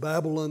of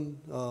Babylon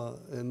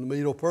and the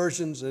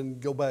Medo-Persians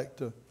and go back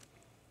to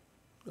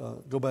Judah.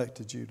 What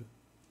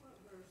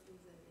verse was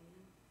that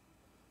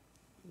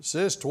in? It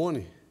says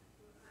 20.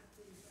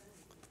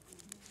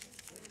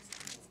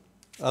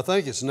 I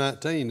think it's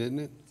 19, isn't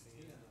it?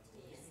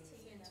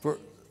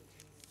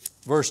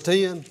 Verse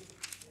 10?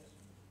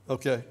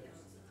 Okay.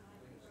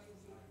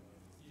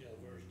 Yeah,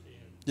 verse 10.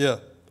 Yeah.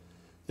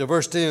 Yeah,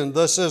 verse 10.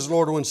 Thus says the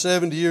Lord, when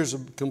 70 years are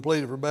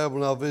completed for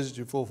Babylon, I'll visit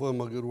you, fulfill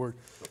my good word.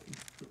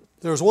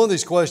 There was one of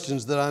these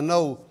questions that I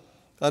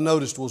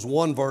noticed was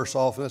one verse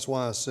off, and that's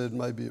why I said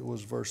maybe it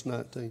was verse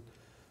 19.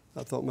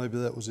 I thought maybe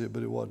that was it,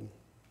 but it wasn't.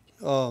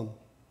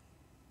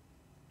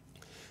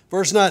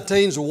 Verse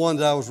 19 is the one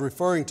that I was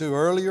referring to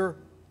earlier.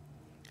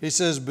 He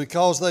says,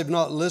 because they've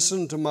not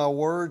listened to my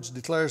words,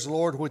 declares the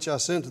Lord, which I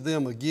sent to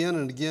them again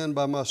and again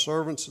by my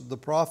servants, the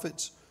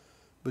prophets,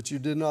 but you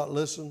did not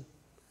listen.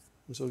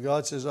 And so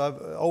God says,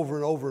 over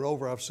and over and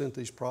over, I've sent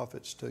these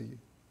prophets to you.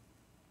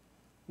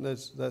 And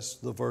that's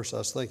the verse I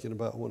was thinking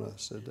about when I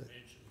said that. It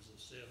mentions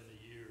the 70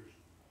 years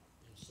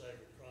in 2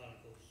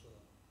 Chronicles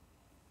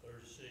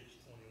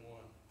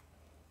 36:21.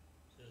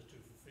 It says, to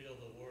fulfill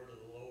the word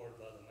of the Lord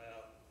by the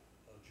mouth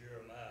of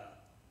Jeremiah,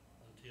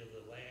 until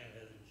the land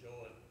has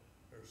enjoyed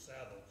her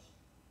Sabbaths,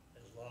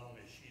 as long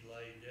as she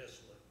lay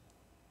desolate.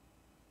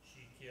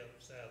 She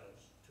kept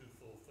Sabbaths to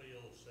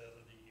fulfill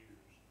 70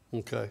 years.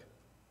 Okay.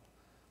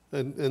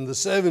 And the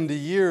 70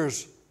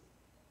 years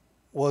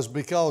was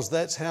because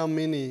that's how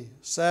many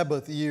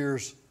Sabbath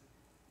years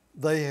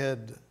they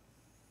had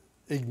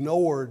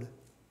ignored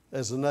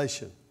as a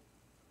nation.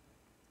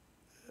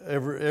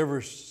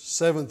 Every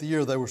seventh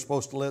year they were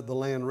supposed to let the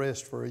land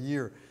rest for a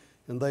year,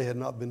 and they had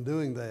not been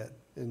doing that.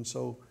 And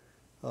so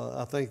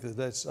I'm pretty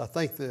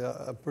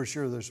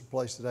sure there's a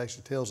place that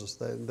actually tells us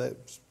that, and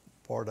that's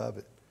part of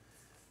it.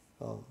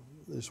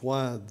 It's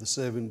why the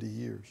 70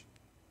 years.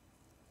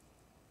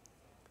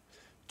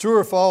 True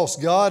or false,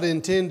 God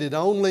intended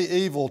only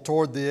evil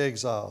toward the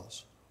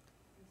exiles.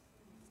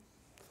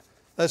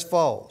 That's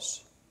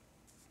false.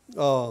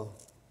 I'd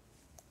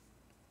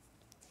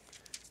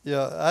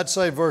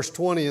say verse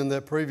 20 in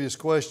that previous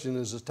question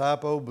is a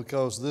typo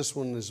because this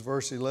one is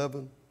verse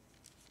 11.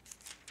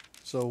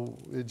 So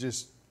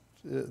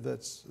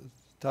that's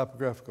a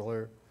typographical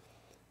error.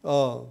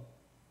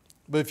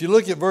 But if you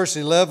look at verse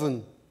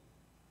 11,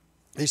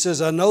 he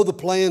says, I know the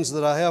plans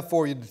that I have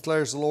for you,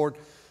 declares the Lord,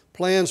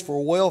 plans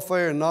for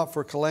welfare and not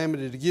for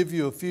calamity, to give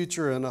you a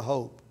future and a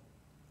hope.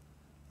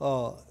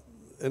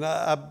 And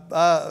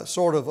I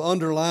sort of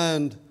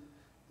underlined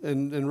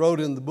and wrote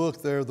in the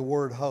book there the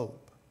word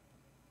hope.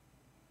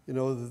 You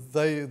know,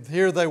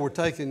 they were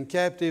taken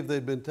captive,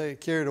 they'd been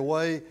carried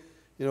away.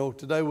 You know,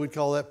 today we'd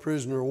call that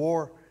prisoner of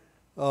war.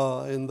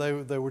 And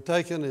they were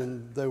taken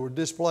and they were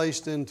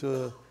displaced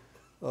into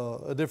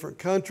a different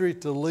country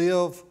to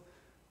live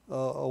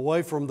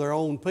away from their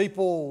own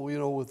people, you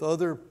know, with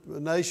other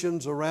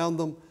nations around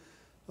them.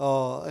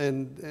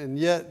 And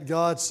yet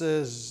God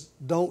says,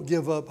 don't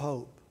give up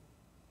hope.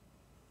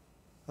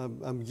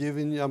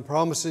 I'm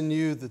promising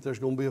you that there's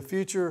going to be a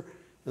future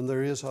and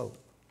there is hope.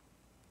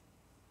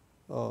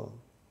 All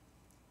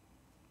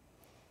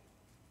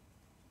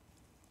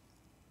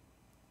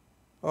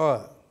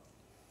right.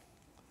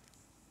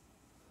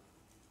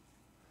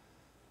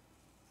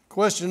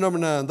 Question number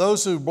 9.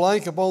 Those who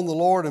blank upon the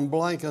Lord and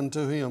blank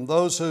unto Him.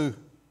 Those who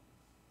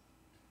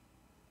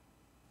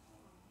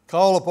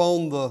call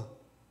upon the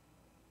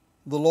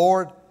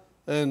Lord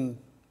and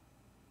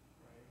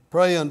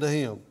pray unto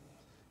Him.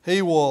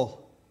 He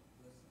will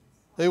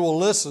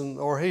listen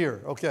or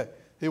hear. Okay.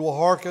 He will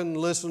hearken,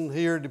 listen,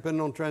 hear, depending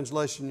on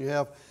translation you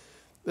have.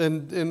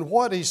 And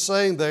what he's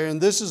saying there, and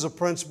this is a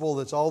principle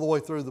that's all the way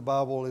through the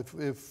Bible,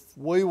 if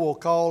we will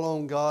call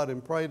on God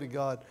and pray to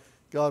God,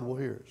 God will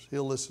hear us.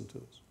 He'll listen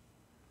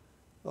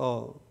to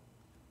us.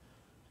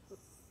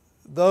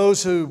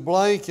 Those who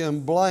blank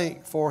and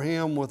blank for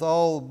Him with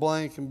all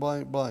blank and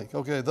blank blank.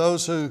 Okay,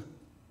 those who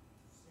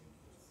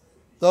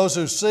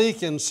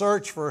seek and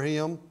search for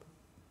Him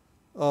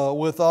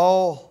with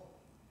all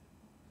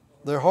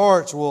their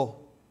hearts will.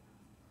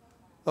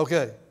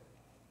 Okay,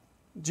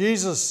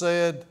 Jesus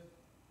said,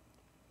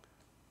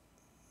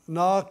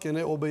 knock and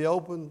it will be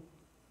open.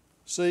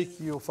 Seek,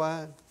 you'll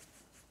find.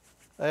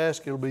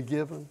 Ask, it'll be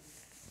given.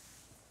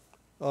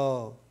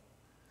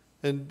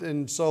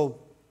 And so,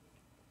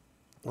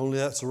 only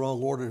that's the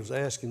wrong order. Is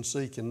ask and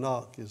seek and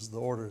knock is the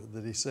order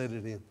that He said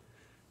it in.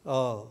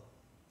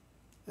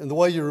 And the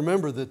way you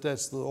remember that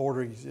that's the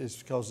order is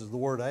because of the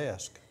word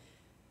ask.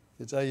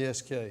 It's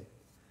A-S-K.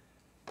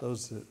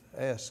 Those that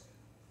ask.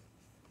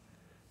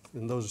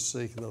 And those that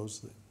seek and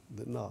those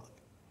that knock.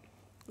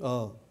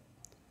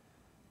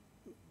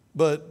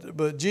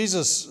 But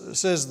Jesus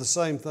says the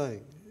same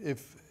thing.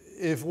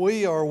 If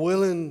we are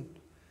willing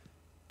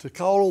to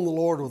call on the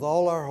Lord with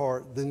all our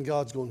heart, then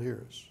God's going to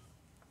hear us.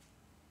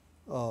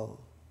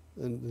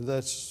 And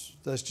that's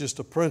just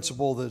a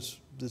principle that's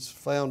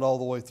found all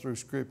the way through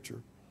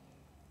Scripture.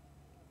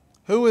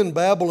 Who in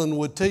Babylon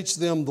would teach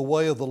them the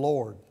way of the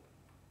Lord?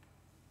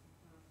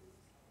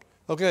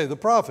 Okay, the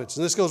prophets.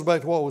 And this goes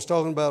back to what I was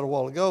talking about a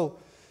while ago.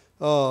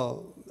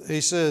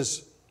 He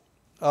says,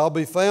 I'll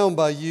be found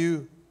by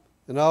you,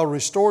 and I'll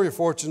restore your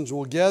fortunes,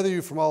 will gather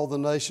you from all the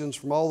nations,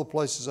 from all the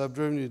places I've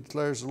driven you,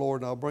 declares the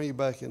Lord, and I'll bring you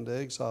back into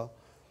exile.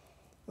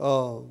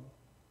 In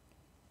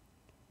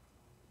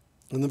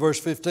the verse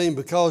 15,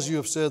 because you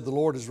have said the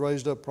Lord has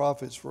raised up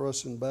prophets for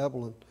us in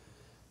Babylon.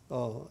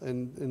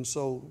 And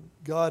so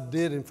God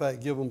did, in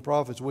fact, give them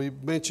prophets. We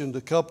mentioned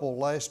a couple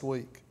last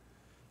week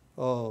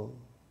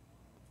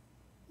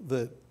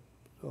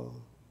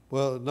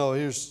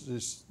here's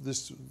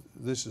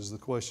this is the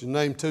question.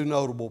 Name two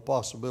notable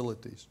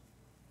possibilities.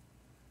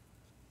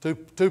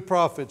 Two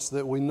prophets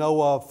that we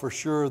know of for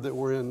sure that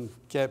were in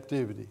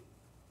captivity.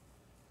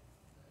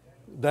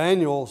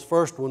 Daniel's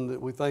first one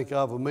that we think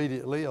of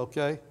immediately,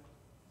 okay?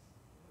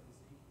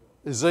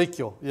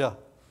 Ezekiel, yeah.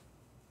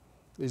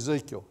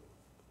 Ezekiel.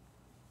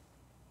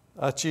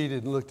 I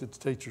cheated and looked at the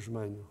teacher's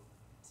manual.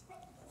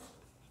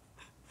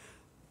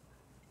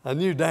 I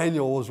knew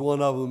Daniel was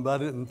one of them, but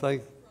I didn't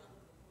think.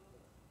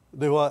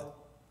 Do what?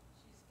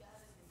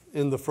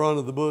 In the front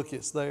of the book,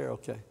 it's there,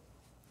 okay.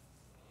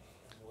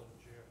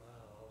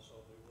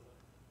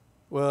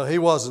 Well, he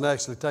wasn't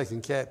actually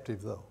taken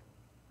captive, though.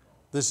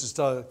 This is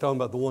talking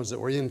about the ones that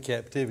were in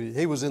captivity.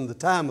 He was in the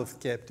time of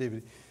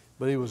captivity,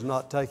 but he was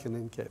not taken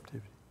in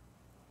captivity.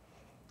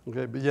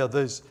 Okay, but yeah,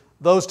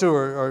 those two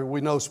are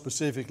we know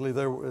specifically.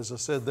 There, as I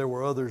said, there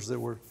were others that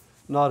were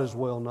not as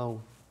well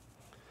known.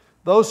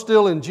 Those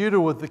still in Judah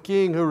with the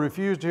king who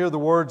refused to hear the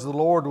words of the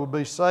Lord will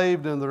be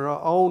saved in their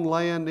own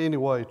land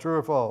anyway. True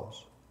or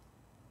false?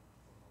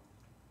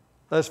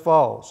 That's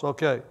false.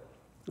 Okay.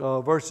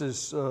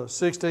 Verses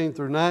 16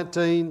 through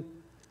 19,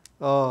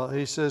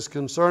 he says,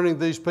 concerning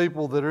these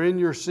people that are in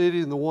your city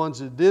and the ones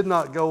that did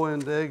not go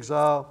into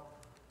exile,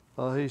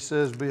 he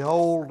says,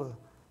 behold,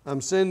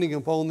 I'm sending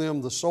upon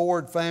them the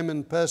sword,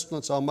 famine,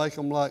 pestilence. I'll make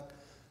them like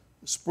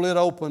split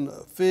open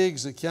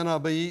figs that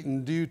cannot be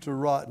eaten due to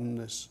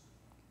rottenness.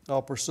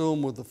 I'll pursue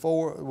them with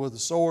the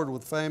sword,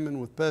 with famine,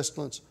 with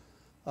pestilence.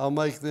 I'll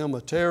make them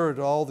a terror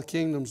to all the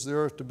kingdoms of the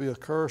earth, to be a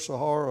curse, a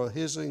horror, a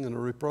hissing, and a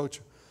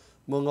reproach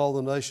among all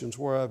the nations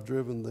where I've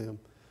driven them,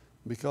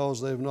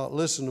 because they have not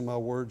listened to my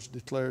words,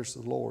 declares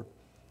the Lord.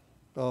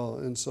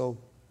 And so,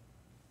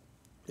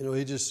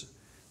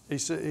 he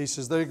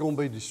says they're going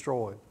to be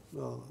destroyed.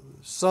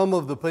 Some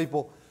of the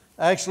people,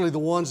 actually the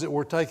ones that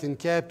were taken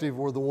captive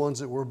were the ones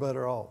that were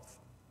better off,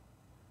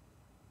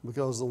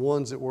 because the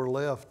ones that were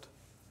left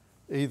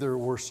either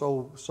were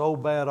so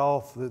bad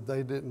off that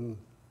they didn't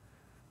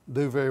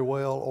do very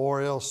well,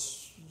 or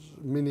else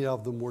many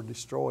of them were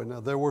destroyed. Now,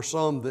 there were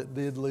some that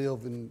did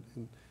live and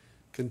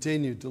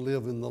continued to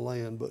live in the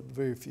land, but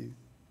very few.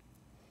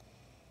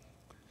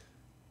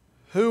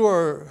 Who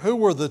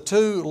were the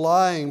two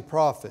lying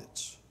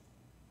prophets?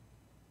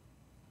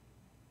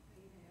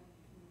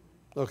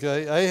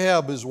 Okay,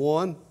 Ahab is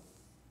one.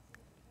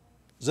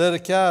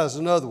 Zedekiah is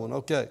another one.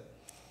 Okay.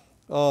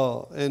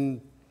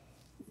 And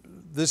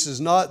this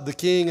is not the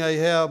king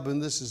Ahab,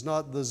 and this is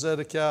not the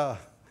Zedekiah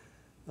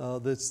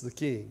that's the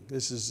king.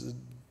 This is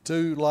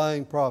two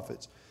lying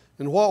prophets.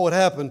 And what would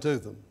happen to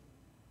them?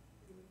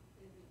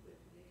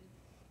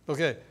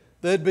 Okay,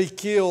 they'd be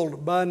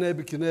killed by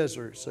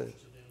Nebuchadnezzar, it says.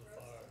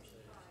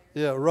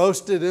 Yeah,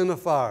 roasted in a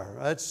fire.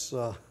 That's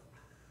a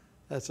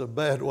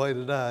bad way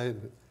to die,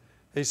 isn't it?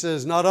 He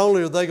says not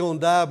only are they going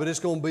to die, but it's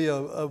going to be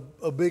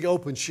a big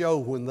open show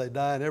when they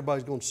die, and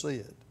everybody's going to see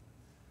it.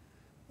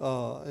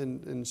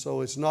 And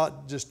so it's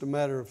not just a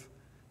matter of,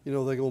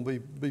 they're going to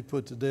be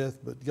put to death,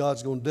 but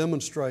God's going to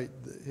demonstrate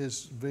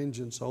His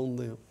vengeance on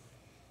them.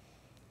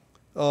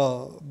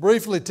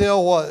 briefly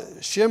tell what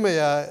Shimei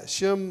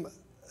and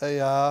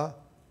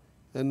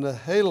the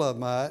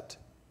Halamite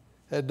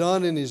had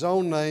done in his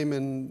own name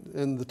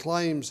and the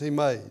claims he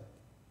made.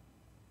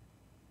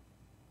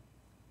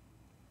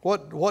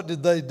 What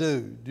did they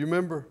do? Do you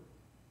remember?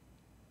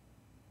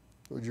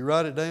 Would you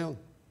write it down?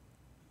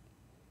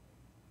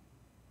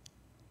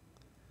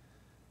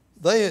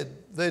 They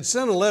had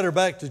sent a letter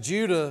back to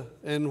Judah,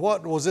 and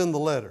what was in the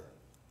letter?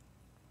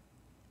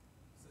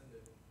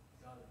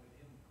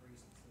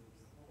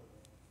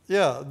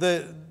 Yeah,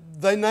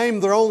 they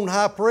named their own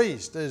high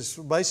priest is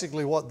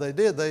basically what they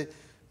did.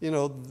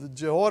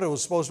 Jehoiada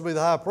was supposed to be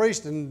the high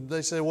priest, and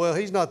they said, well,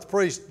 he's not the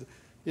priest.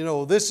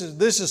 This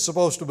is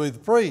supposed to be the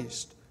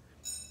priest.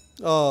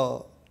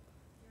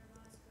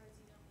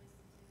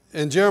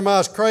 And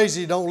Jeremiah's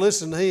crazy, don't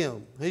listen to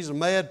him. He's a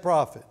mad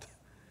prophet.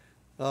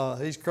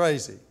 He's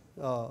crazy.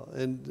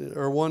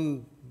 Or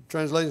one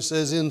translation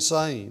says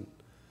insane.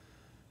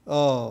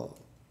 What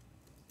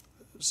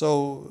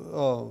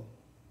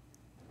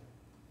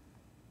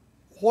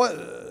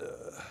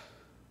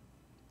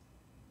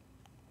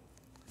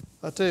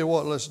I tell you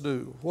what, let's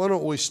do. Why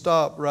don't we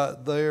stop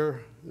right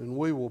there, and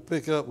we will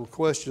pick up with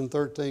question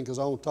 13, because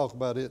I want to talk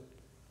about it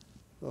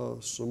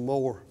some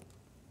more.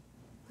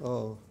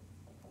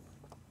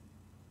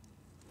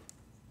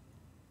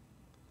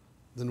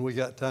 Than we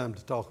got time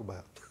to talk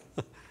about.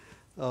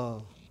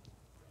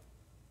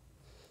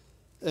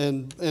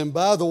 And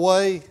by the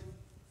way,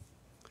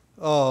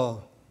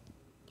 the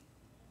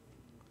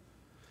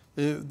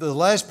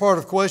last part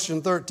of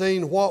question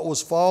 13, what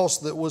was false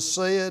that was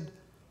said?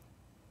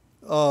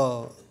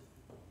 The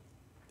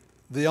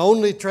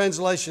only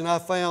translation I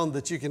found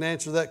that you can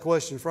answer that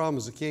question from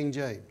is the King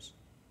James.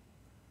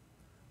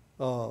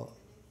 No,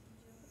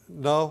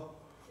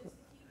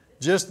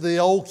 just the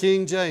old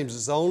King James.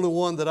 It's the only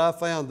one that I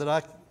found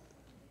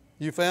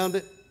you found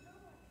it?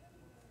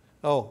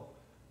 Oh,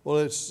 well,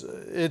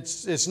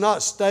 it's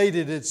not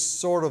stated. It's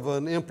sort of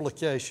an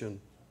implication.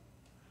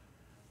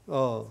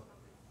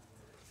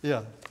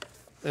 Yeah,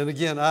 and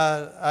again,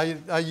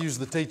 I use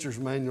the teacher's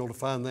manual to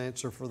find the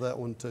answer for that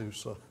one too.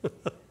 So.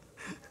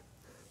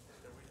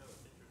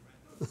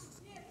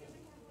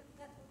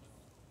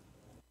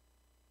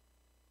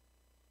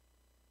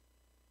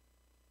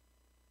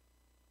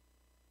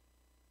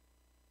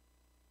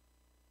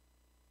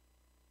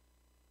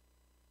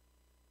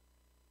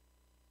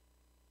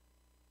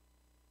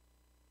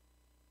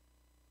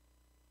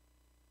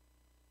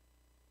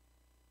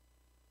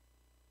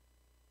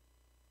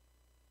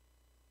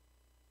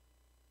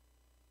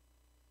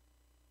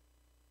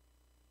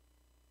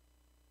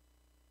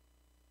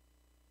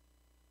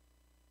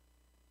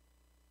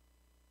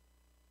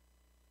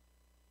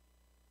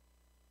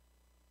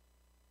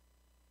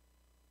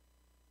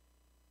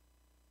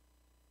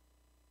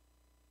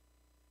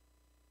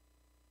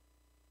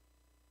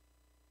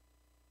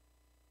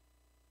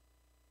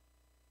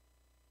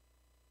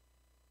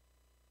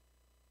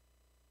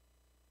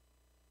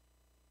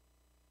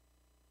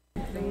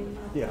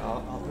 Yeah,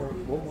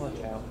 we'll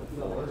watch out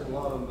before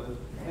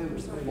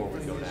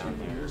we go down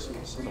here. So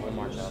we'll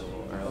march out a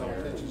little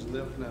earlier.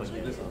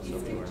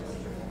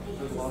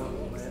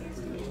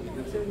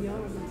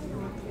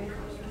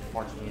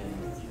 March in,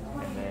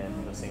 and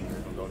then the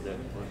seniors will go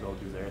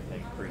do their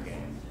thing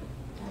pre-game.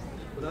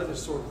 But I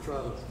just sort of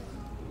try to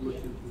look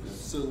at the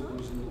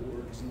syllables and the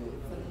words and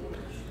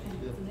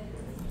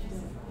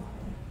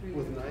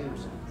with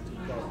names,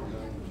 proper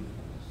names.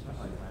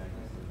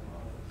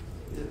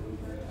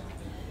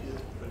 Yeah.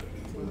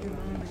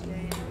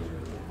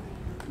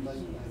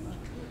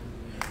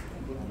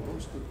 But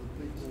most of the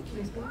people,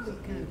 it's going to be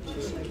kind of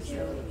chilly,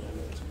 so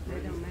they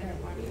don't matter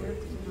what it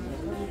is.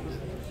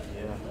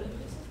 Yeah.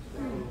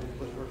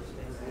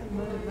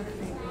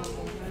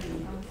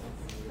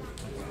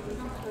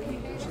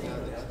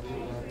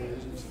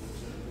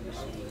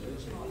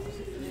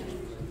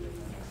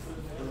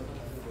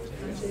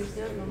 It's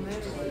not no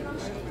matter what it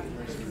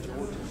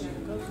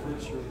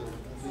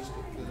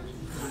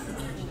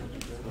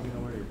You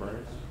know where your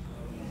birds?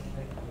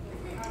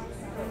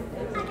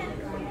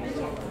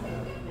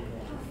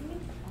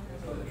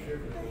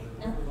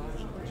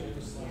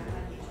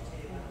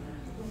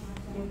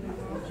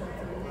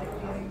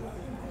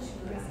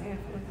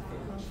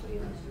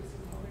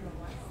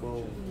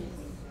 Well,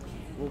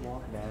 we'll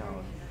walk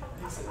down.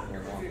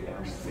 We'll walk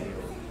down the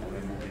field, and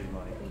then we'll be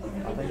like,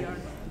 I think.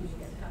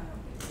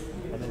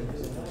 And then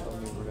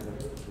told me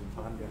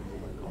I'm gonna be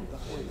like on the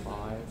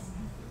 45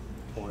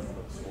 toward the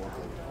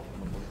scoreboard.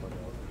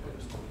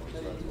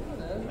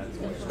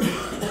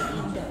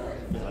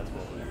 That's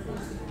what we're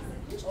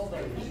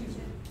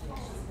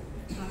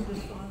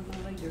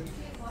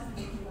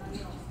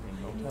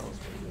hotels.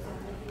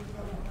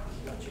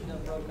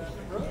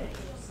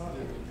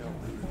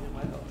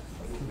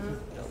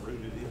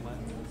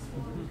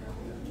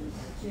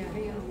 Yeah,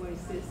 he always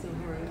sits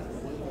somewhere else.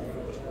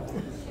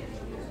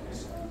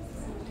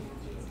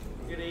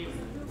 Good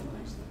evening.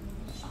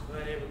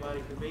 Glad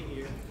everybody could be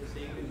here this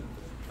evening.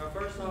 Our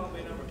first song will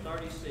be number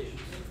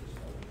 36.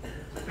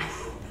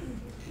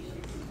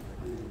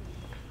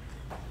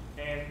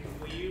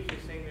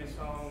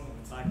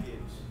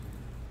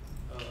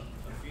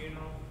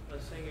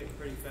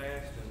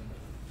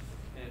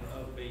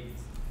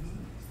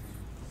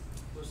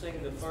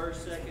 sing the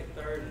first, second,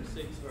 third, and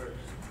sixth verse.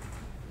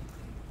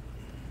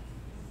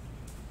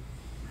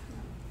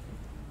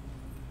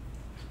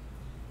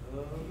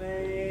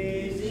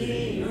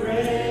 Amazing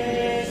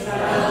grace,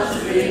 how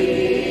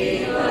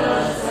sweet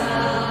the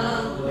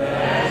sound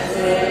that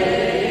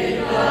saved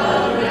a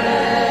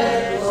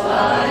wretch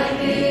like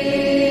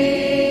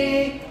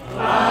me.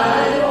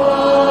 I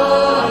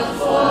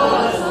once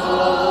was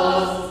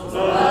lost,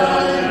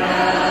 but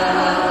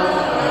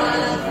now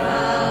I'm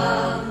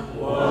found.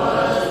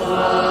 Was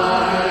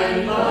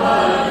blind,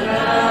 but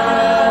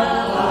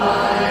now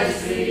I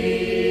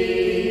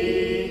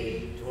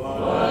see.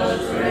 'Twas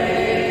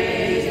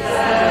grace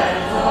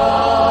that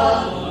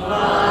taught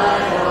my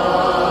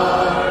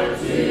heart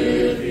to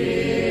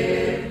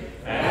fear,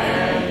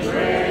 and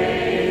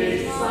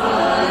grace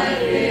my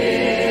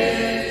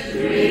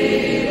victory.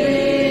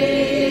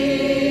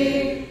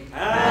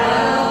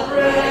 How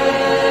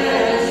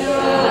precious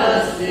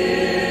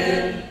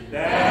did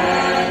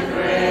that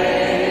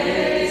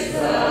grace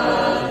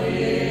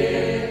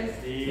appear,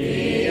 the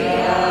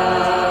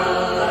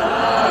hour I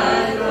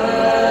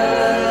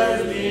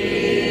first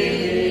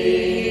believed.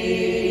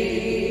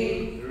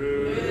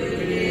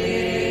 Through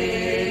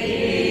many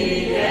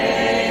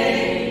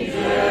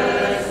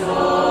dangers,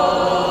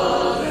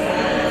 toils,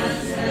 and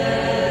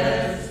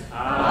snares, I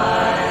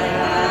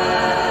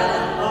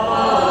have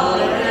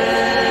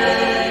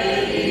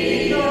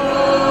already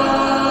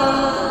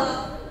known.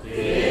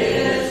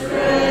 This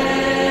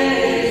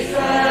grace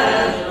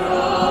has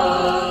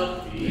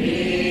brought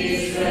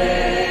me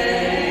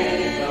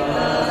safe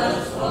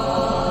thus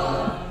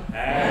far,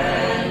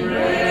 and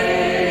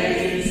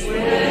grace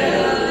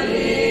will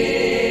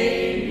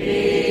lead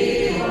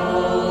me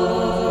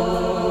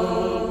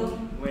home.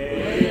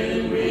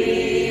 When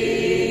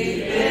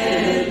we've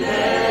been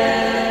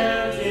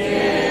there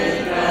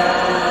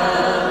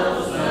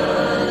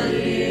 10,000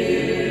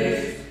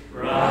 years,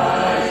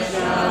 bright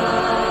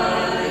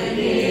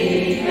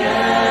shining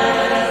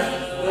as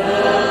the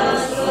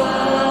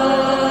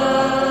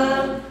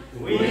sun,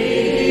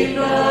 we've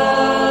no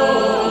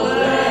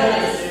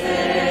less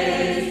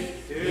days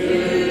to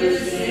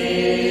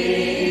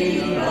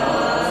sing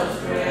God's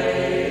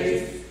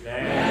praise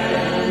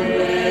than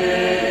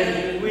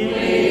when we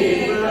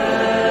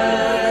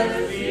first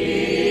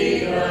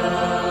begun.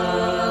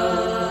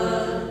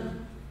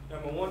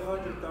 Number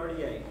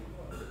 138.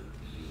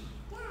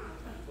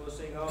 We'll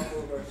sing all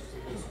four verses of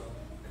this song.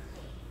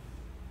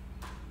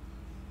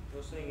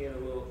 We'll sing it a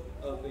little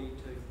upbeat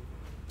too.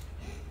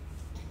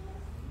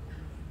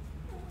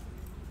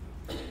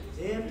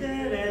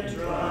 Tempted and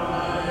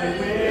tried,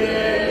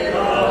 we're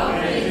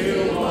often to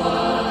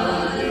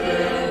wonder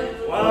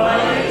why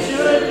it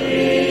should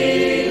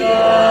be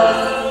thus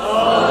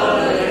all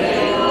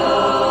day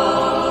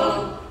long,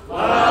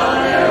 while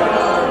there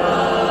are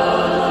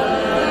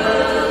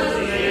others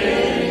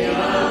singing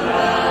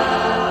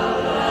about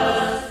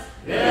us,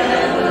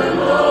 never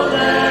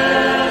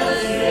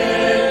molested,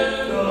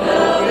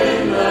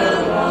 knowing the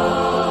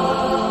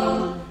wrong.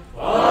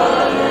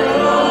 Wonder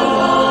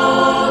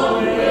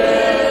alone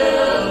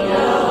will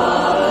your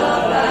heart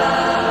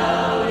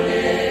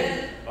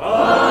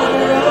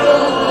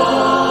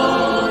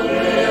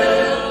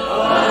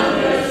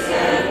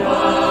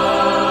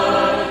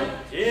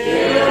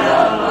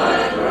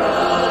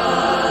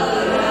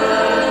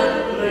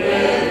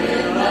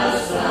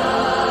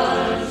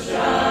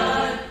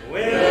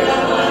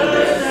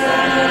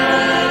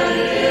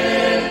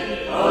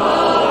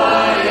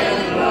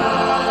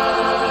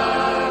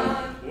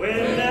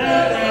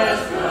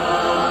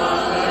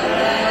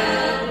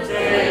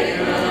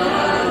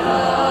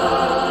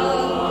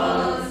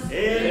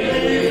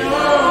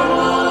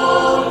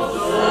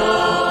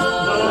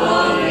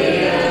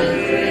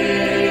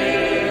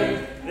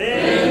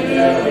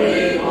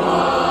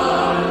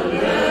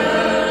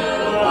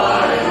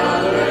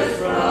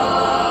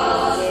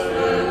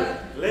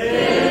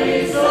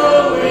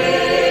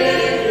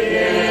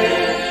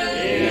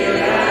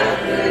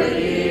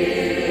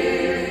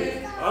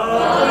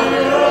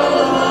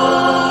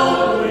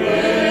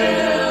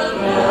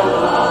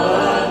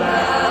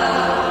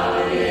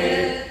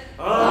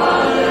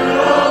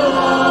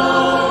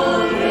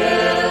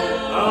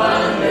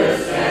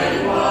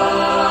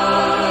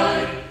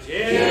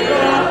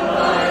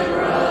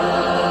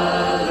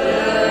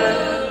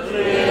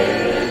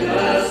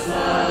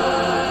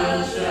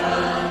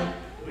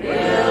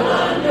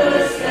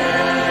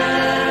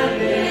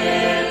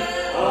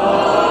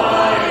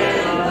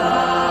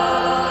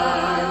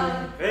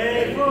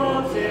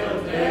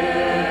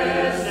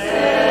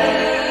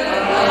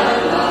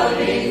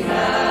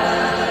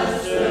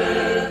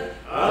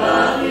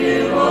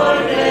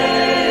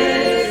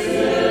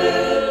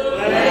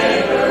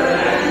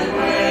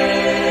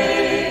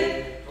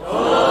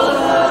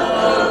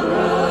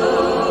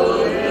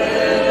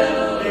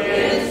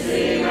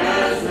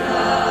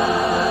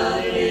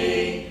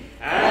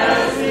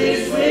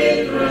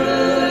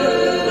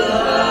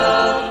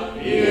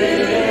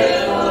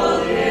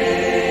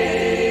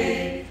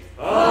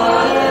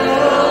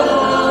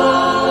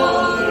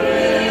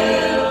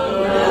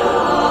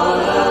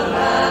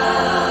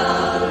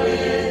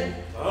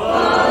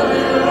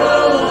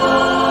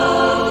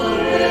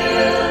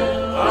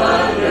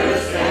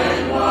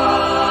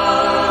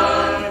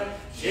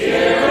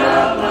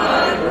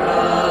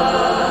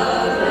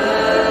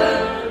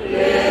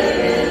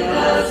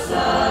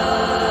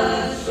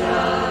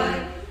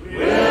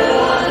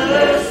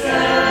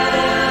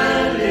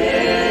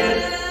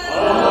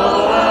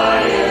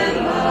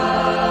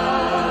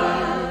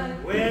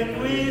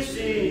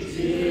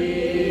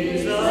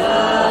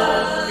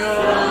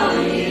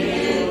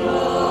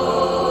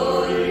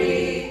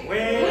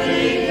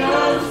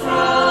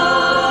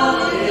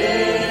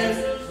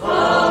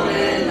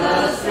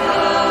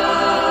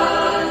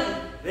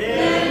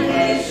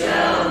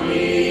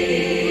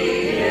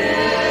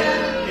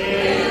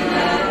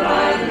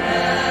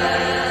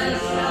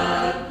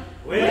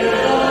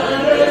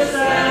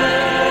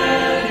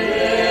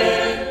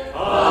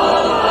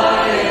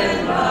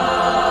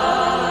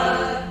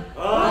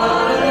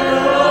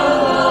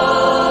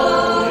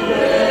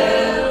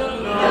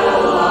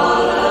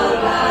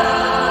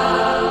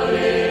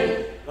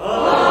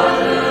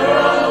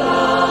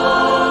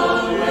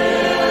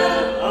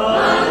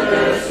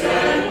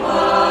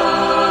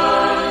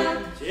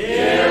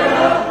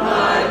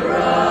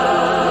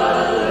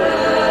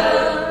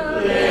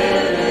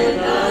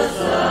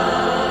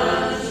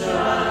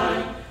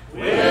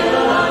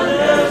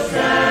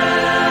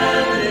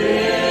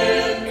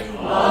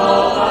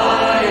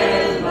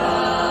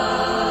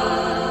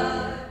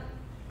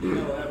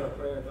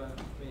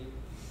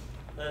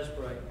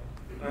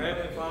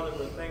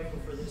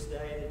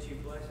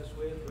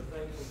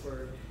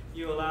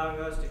you allowing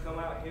us to come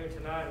out here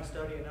tonight and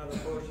study another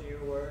portion of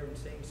your word and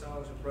sing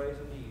songs of praise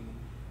unto you.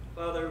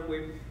 Father,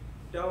 we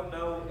don't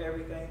know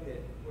everything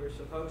that we're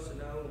supposed to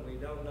know, and we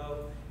don't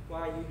know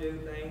why you do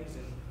things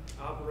and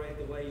operate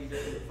the way you do.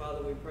 But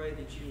Father, we pray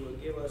that you will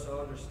give us an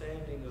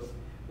understanding of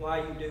why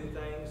you do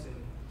things, and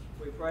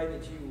we pray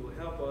that you will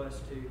help us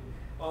to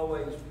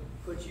always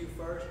put you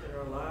first in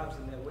our lives,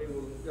 and that we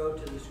will go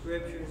to the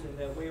scriptures, and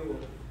that we will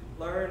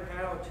learn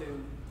how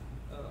to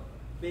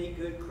be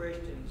good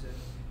Christians, and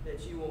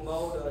that you will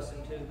mold us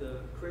into the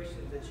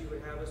Christians that you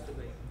would have us to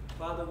be.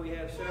 Father, we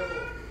have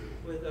several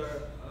with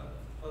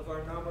of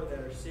our number that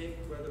are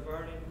sick. Brother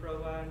Vernon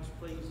Provines,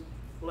 please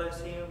bless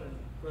him, and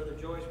Brother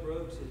Joyce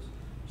Brooks,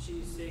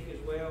 she's sick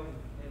as well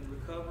and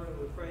recovering.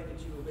 We pray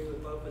that you will be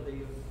with both of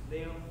them,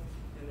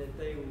 and that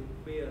they will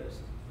be a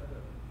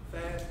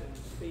fast and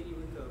speedy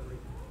recovery.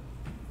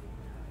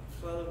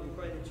 Father, we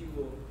pray that you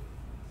will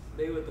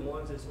be with the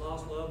ones that's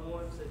lost loved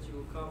ones, that you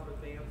will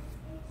comfort them,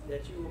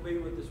 that you will be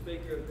with the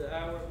speaker of the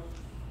hour,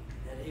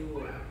 and he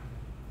will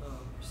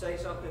say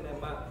something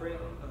that might prick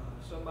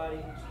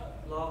somebody's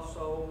lost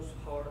soul's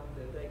heart,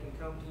 that they can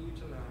come to you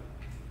tonight.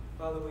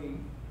 Father, we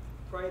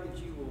pray that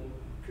you will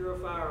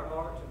purify our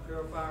hearts and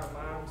purify our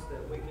minds,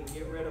 that we can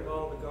get rid of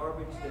all the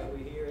garbage that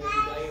we hear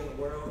every day in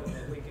the world, and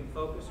that we can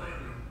focus on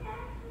you.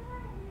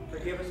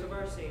 Forgive us of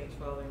our sins,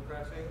 Father, in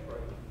Christ's name we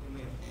pray.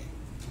 Amen.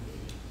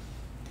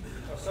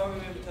 Our song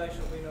of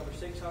invitation will be number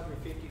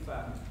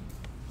 655.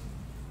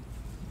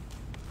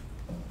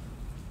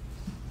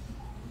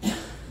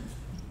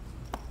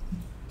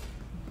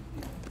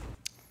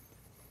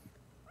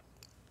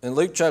 In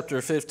Luke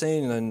chapter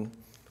 15 and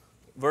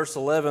verse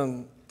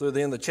 11 through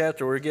the end of the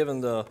chapter, we're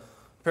given the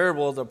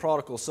parable of the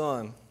prodigal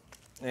son.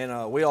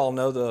 And we all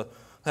know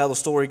how the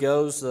story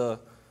goes. The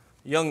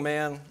young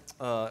man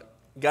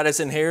got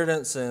his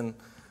inheritance and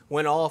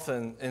went off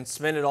and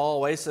spent it all,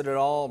 wasted it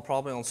all,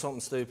 probably on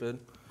something stupid.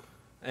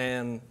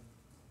 And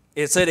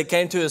it said it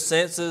came to his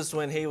senses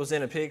when he was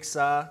in a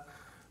pigsty.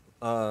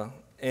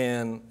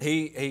 And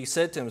he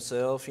said to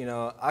himself,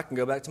 I can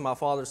go back to my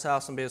father's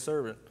house and be a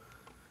servant.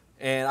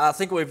 And I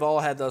think we've all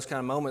had those kind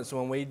of moments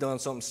when we've done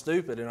something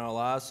stupid in our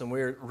lives and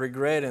we're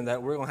regretting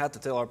that we're going to have to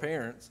tell our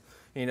parents,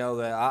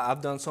 that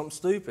I've done something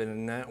stupid,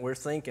 and that we're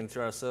thinking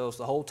to ourselves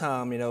the whole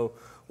time,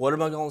 what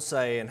am I going to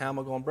say and how am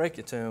I going to break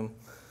it to him?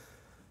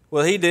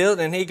 Well, he did,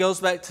 and he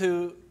goes back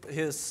to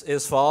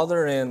his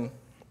father, and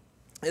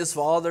his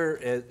father,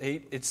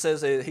 it says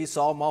that he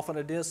saw him off in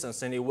a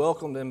distance, and he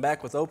welcomed him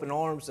back with open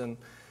arms and,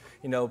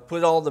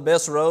 put all the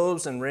best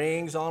robes and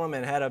rings on him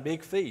and had a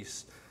big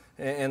feast.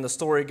 And the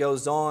story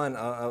goes on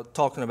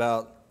talking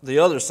about the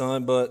other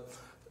son, but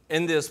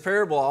in this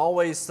parable, I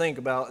always think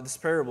about this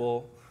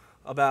parable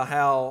about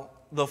how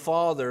the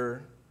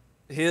father,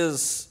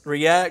 his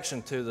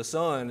reaction to the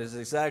son is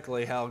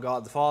exactly how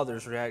God the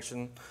Father's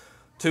reaction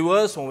to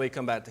us when we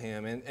come back to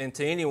him, and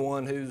to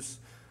anyone who's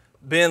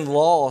been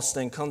lost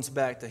and comes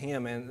back to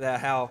him, and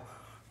that how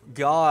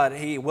God,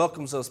 he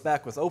welcomes us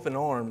back with open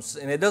arms.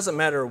 And it doesn't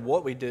matter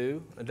what we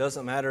do. It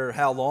doesn't matter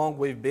how long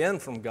we've been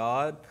from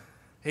God.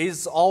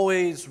 He's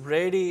always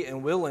ready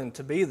and willing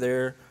to be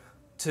there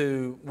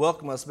to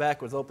welcome us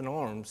back with open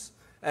arms.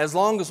 As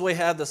long as we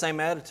have the same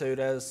attitude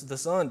as the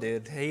son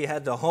did. He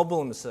had to humble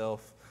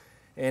himself,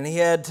 and he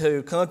had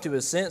to come to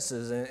his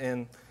senses.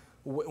 And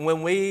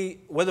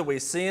whether we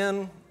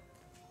sin,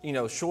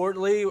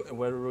 shortly,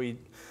 whether we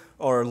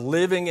are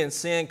living in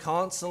sin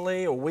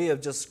constantly, or we have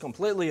just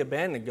completely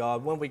abandoned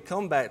God, when we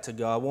come back to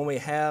God, when we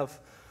have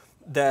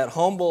that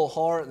humble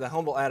heart, that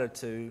humble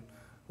attitude,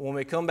 when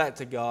we come back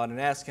to God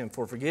and ask him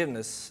for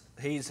forgiveness,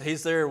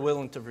 he's there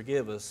willing to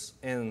forgive us.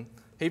 And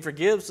he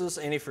forgives us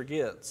and he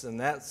forgets. And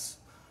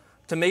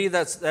to me,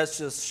 that's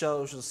just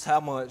shows us how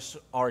much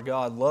our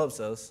God loves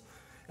us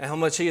and how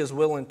much he is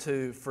willing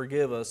to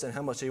forgive us and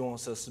how much he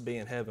wants us to be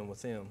in heaven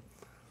with him.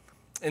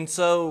 And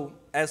so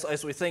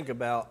as we think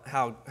about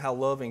how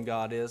loving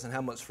God is and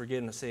how much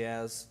forgiveness he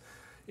has,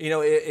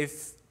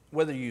 if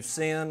whether you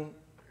sin,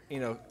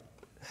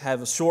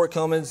 have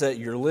shortcomings that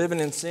you're living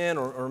in sin,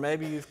 or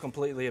maybe you've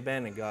completely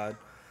abandoned God,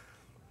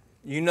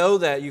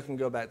 that you can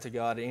go back to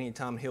God at any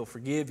time. He'll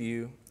forgive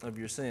you of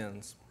your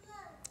sins.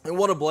 And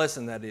what a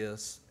blessing that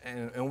is.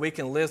 And we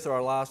can live through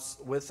our lives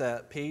with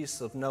that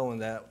peace of knowing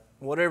that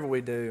whatever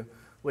we do,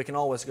 we can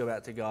always go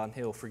back to God and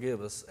he'll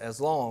forgive us as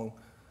long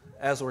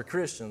as we're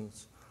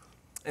Christians.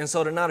 And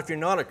so tonight, if you're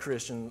not a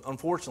Christian,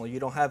 unfortunately, you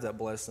don't have that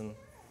blessing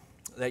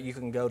that you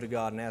can go to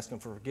God and ask him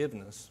for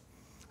forgiveness.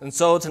 And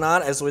so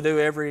tonight, as we do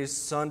every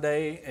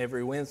Sunday,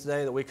 every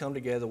Wednesday that we come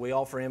together, we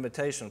offer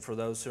invitation for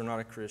those who are not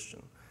a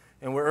Christian.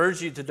 And we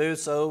urge you to do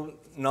so,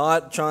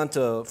 not trying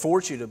to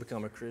force you to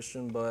become a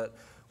Christian, but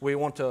we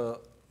want to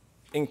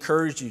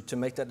encourage you to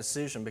make that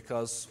decision,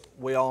 because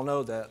we all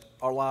know that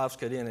our lives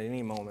could end at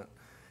any moment.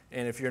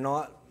 And if you're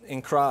not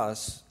in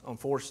Christ,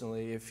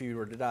 unfortunately, if you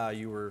were to die,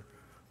 you would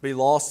be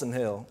lost in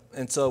hell.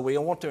 And so we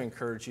want to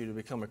encourage you to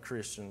become a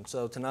Christian.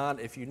 So tonight,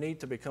 if you need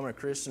to become a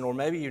Christian, or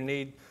maybe you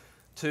need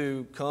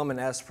to come and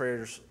ask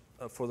prayers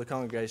for the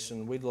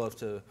congregation. We'd love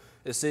to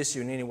assist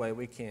you in any way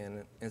we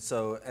can. And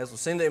so as we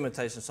sing the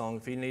invitation song,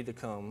 if you need to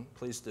come,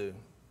 please do.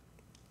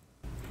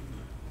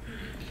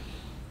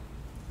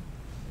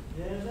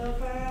 There's a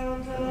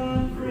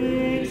fountain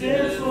free,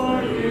 'tis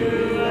for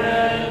you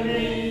and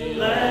me.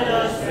 Let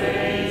us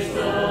taste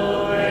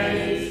the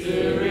ways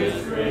to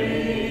its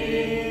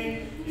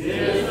spring.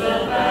 'Tis the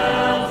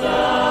fountain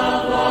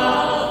of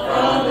love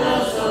from the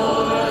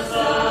source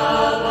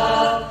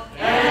above,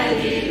 and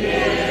He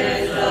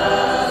bids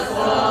us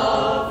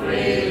all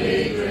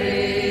freely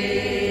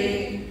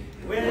drink.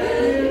 Will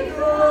you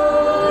go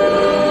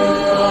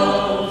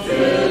to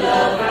the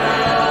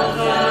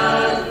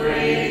fountain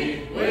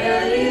free?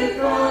 Will you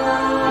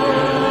come?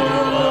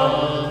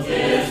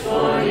 'Tis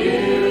for you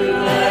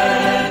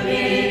and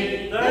me.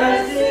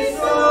 Thirsty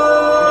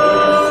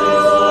soul,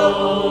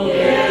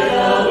 hear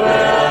the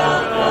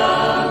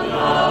welcome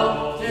call.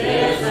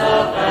 'Tis the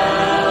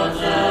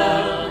fountain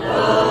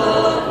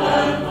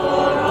open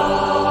for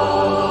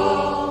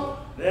all.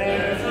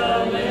 There's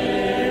a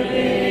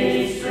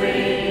living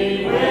stream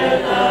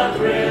with a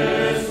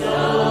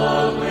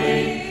crystal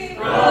gleam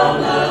from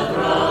the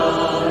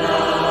throne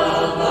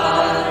of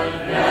life.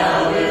 Now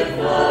it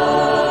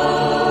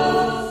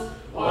flows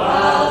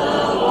while the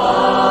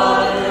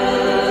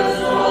waters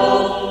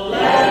roll.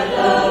 Let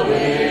the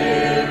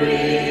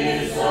weary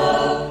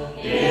soul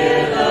hear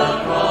the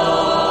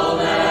call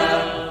that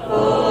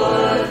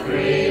forth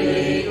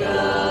freely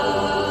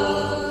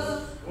goes.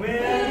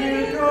 When you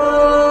go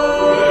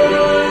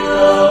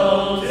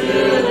to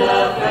the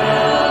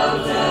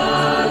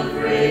fountain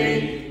free,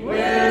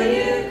 will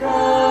you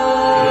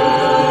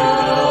come?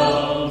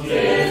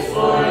 'Tis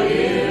for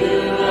you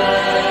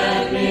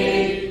and me.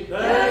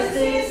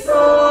 Thirsty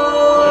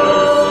soul,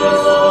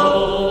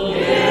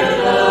 hear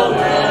the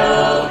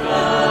welcome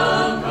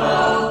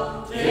call.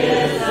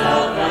 'Tis the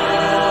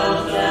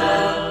fountain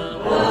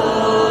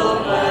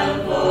open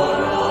for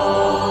all.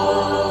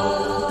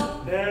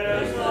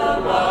 There's the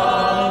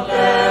rock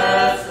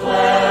that's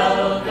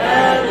cleft,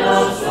 and no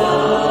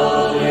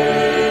soul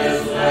is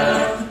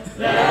left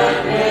that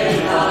may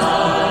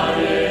not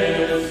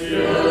its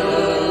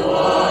pure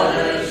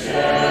water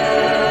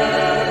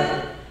share.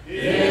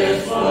 'Tis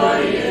for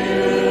you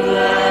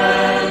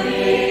and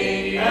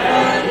me,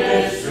 and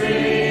its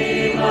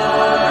stream I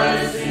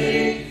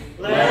see.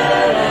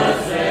 Let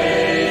us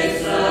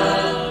hasten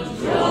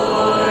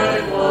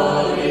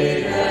joyfully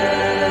there.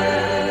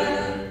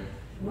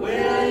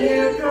 Will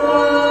you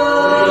come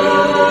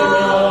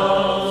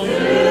to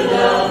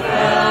the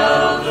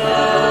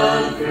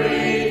fountain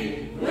free?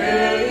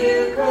 Will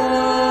you come?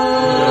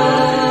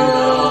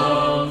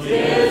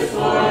 'Tis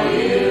for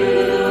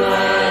you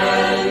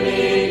and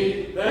me.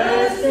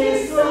 Thirsty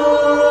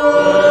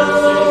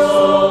soul,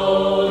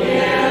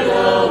 hear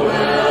the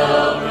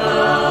welcome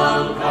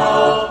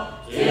call.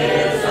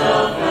 'Tis the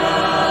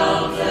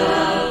fountain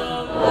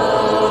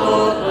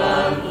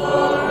open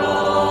for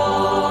all.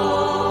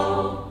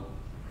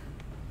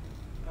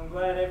 I'm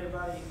glad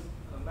everybody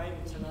made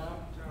it tonight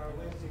to our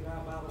Wednesday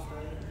night Bible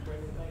study.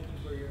 Brenda, thank you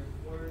for your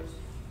words.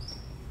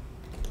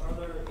 Are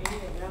there any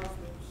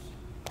announcements?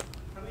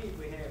 How many do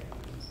we have?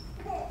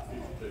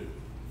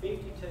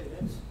 52.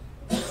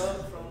 That's up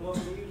from what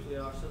we usually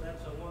are, so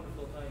that's a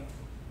wonderful thing.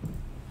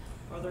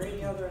 Are there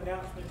any other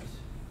announcements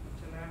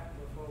tonight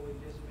before we I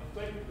dismiss?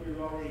 think we've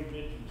already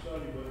mentioned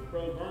Sunday, but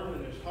Brother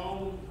Vernon is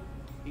home.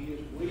 He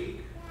is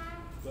weak,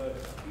 but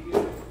he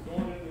is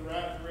going in the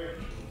right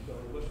direction. So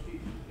let's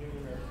keep him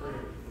in our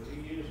prayers. But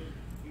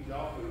he's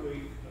awfully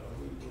weak.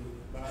 We were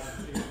by to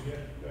see him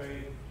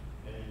yesterday,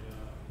 and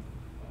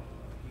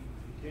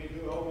he can't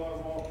do a whole lot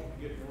of walking,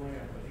 getting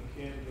around, but he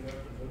can get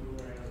up and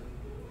move around.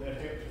 That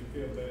helps him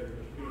feel better,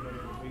 just being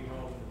able to be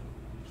home,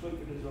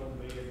 sleep in his own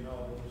bed, and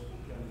all those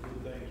kind of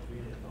good things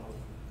being at home.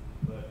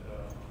 But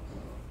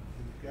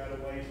we've got a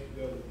ways to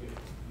go to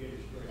get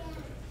his strength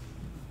back.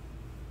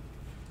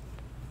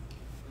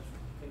 Let's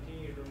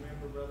continue to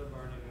remember Brother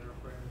Vernon in our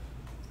prayers.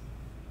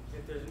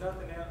 If there's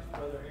nothing else,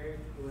 Brother Eric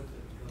Woods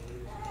is going to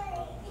lead us in a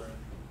closing prayer.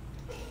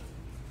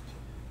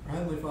 Our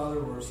Heavenly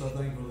Father, we're so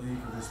thankful to Thee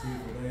for this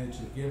beautiful day that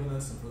You've given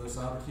us and for this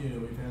opportunity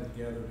we've had to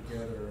gather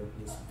together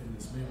in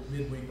this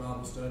midweek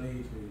Bible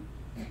study to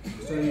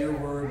study Your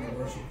Word and to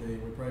worship Thee.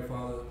 We pray,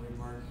 Father, that we've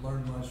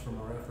learned much from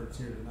our efforts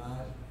here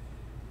tonight.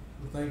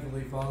 We're thankful,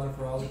 Thee, Father,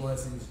 for all the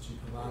blessings that You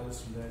provide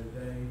us from day to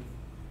day,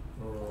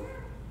 for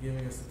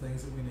giving us the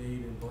things that we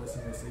need and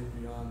blessing us even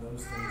beyond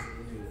those things that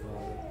we need,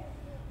 Father.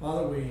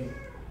 Father, we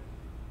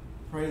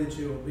pray that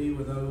You will be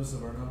with those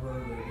of our number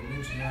that have been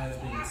mentioned tonight as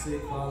being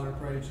sick, Father.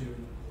 Pray that You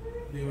would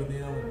be with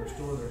them and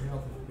restore their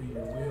health if it be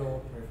Your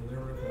will. Pray for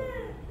their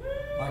recovery.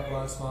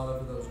 Likewise, Father,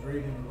 for those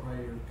grieving, we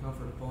pray Your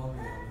comfort upon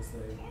them as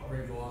they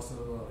grieve the loss of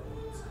their loved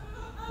ones.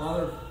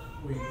 Father,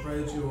 we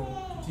pray that You will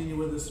continue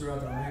with us throughout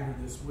the remainder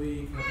of this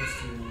week. Help us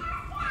to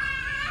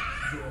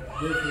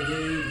live for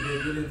Thee, to be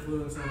a good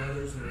influence on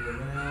others that are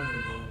around,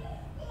 and to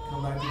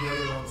come back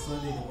together on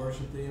Sunday to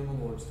worship Thee on the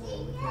Lord's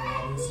Day. We pray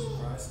all this in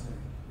Christ's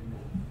name.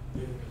 Amen.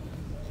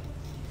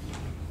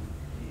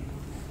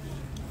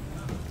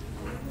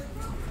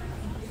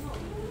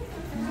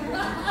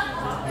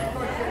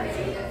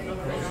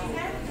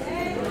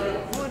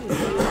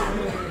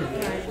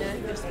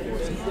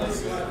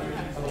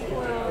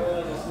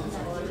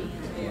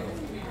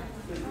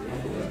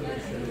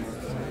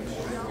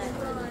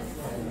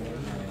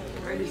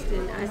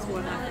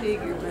 what I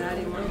figured, but I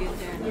didn't want to get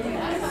there and get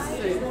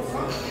suit.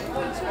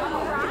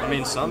 I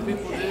mean, some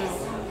people do. We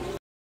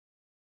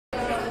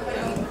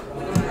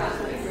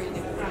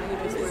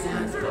just wear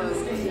nice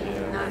clothes,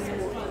 nice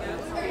work.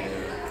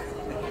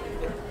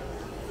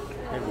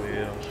 It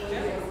will.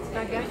 I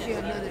got you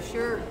another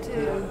shirt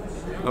too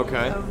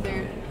Okay. over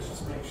there.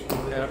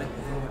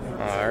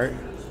 All right.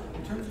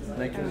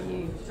 Thank you.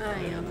 I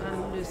am.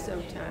 I'm just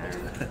so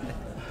tired.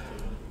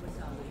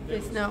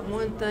 It's not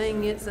one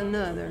thing, it's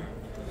another.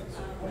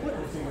 I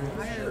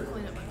gotta go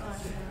clean up my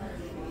classroom.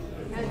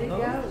 How'd it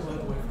go?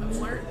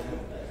 Work.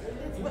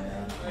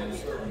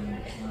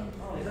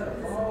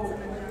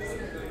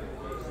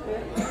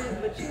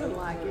 But you'll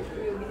like it.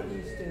 You'll get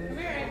used to it.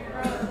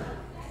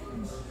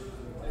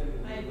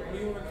 I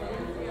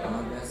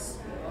guess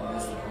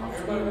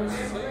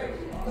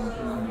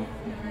the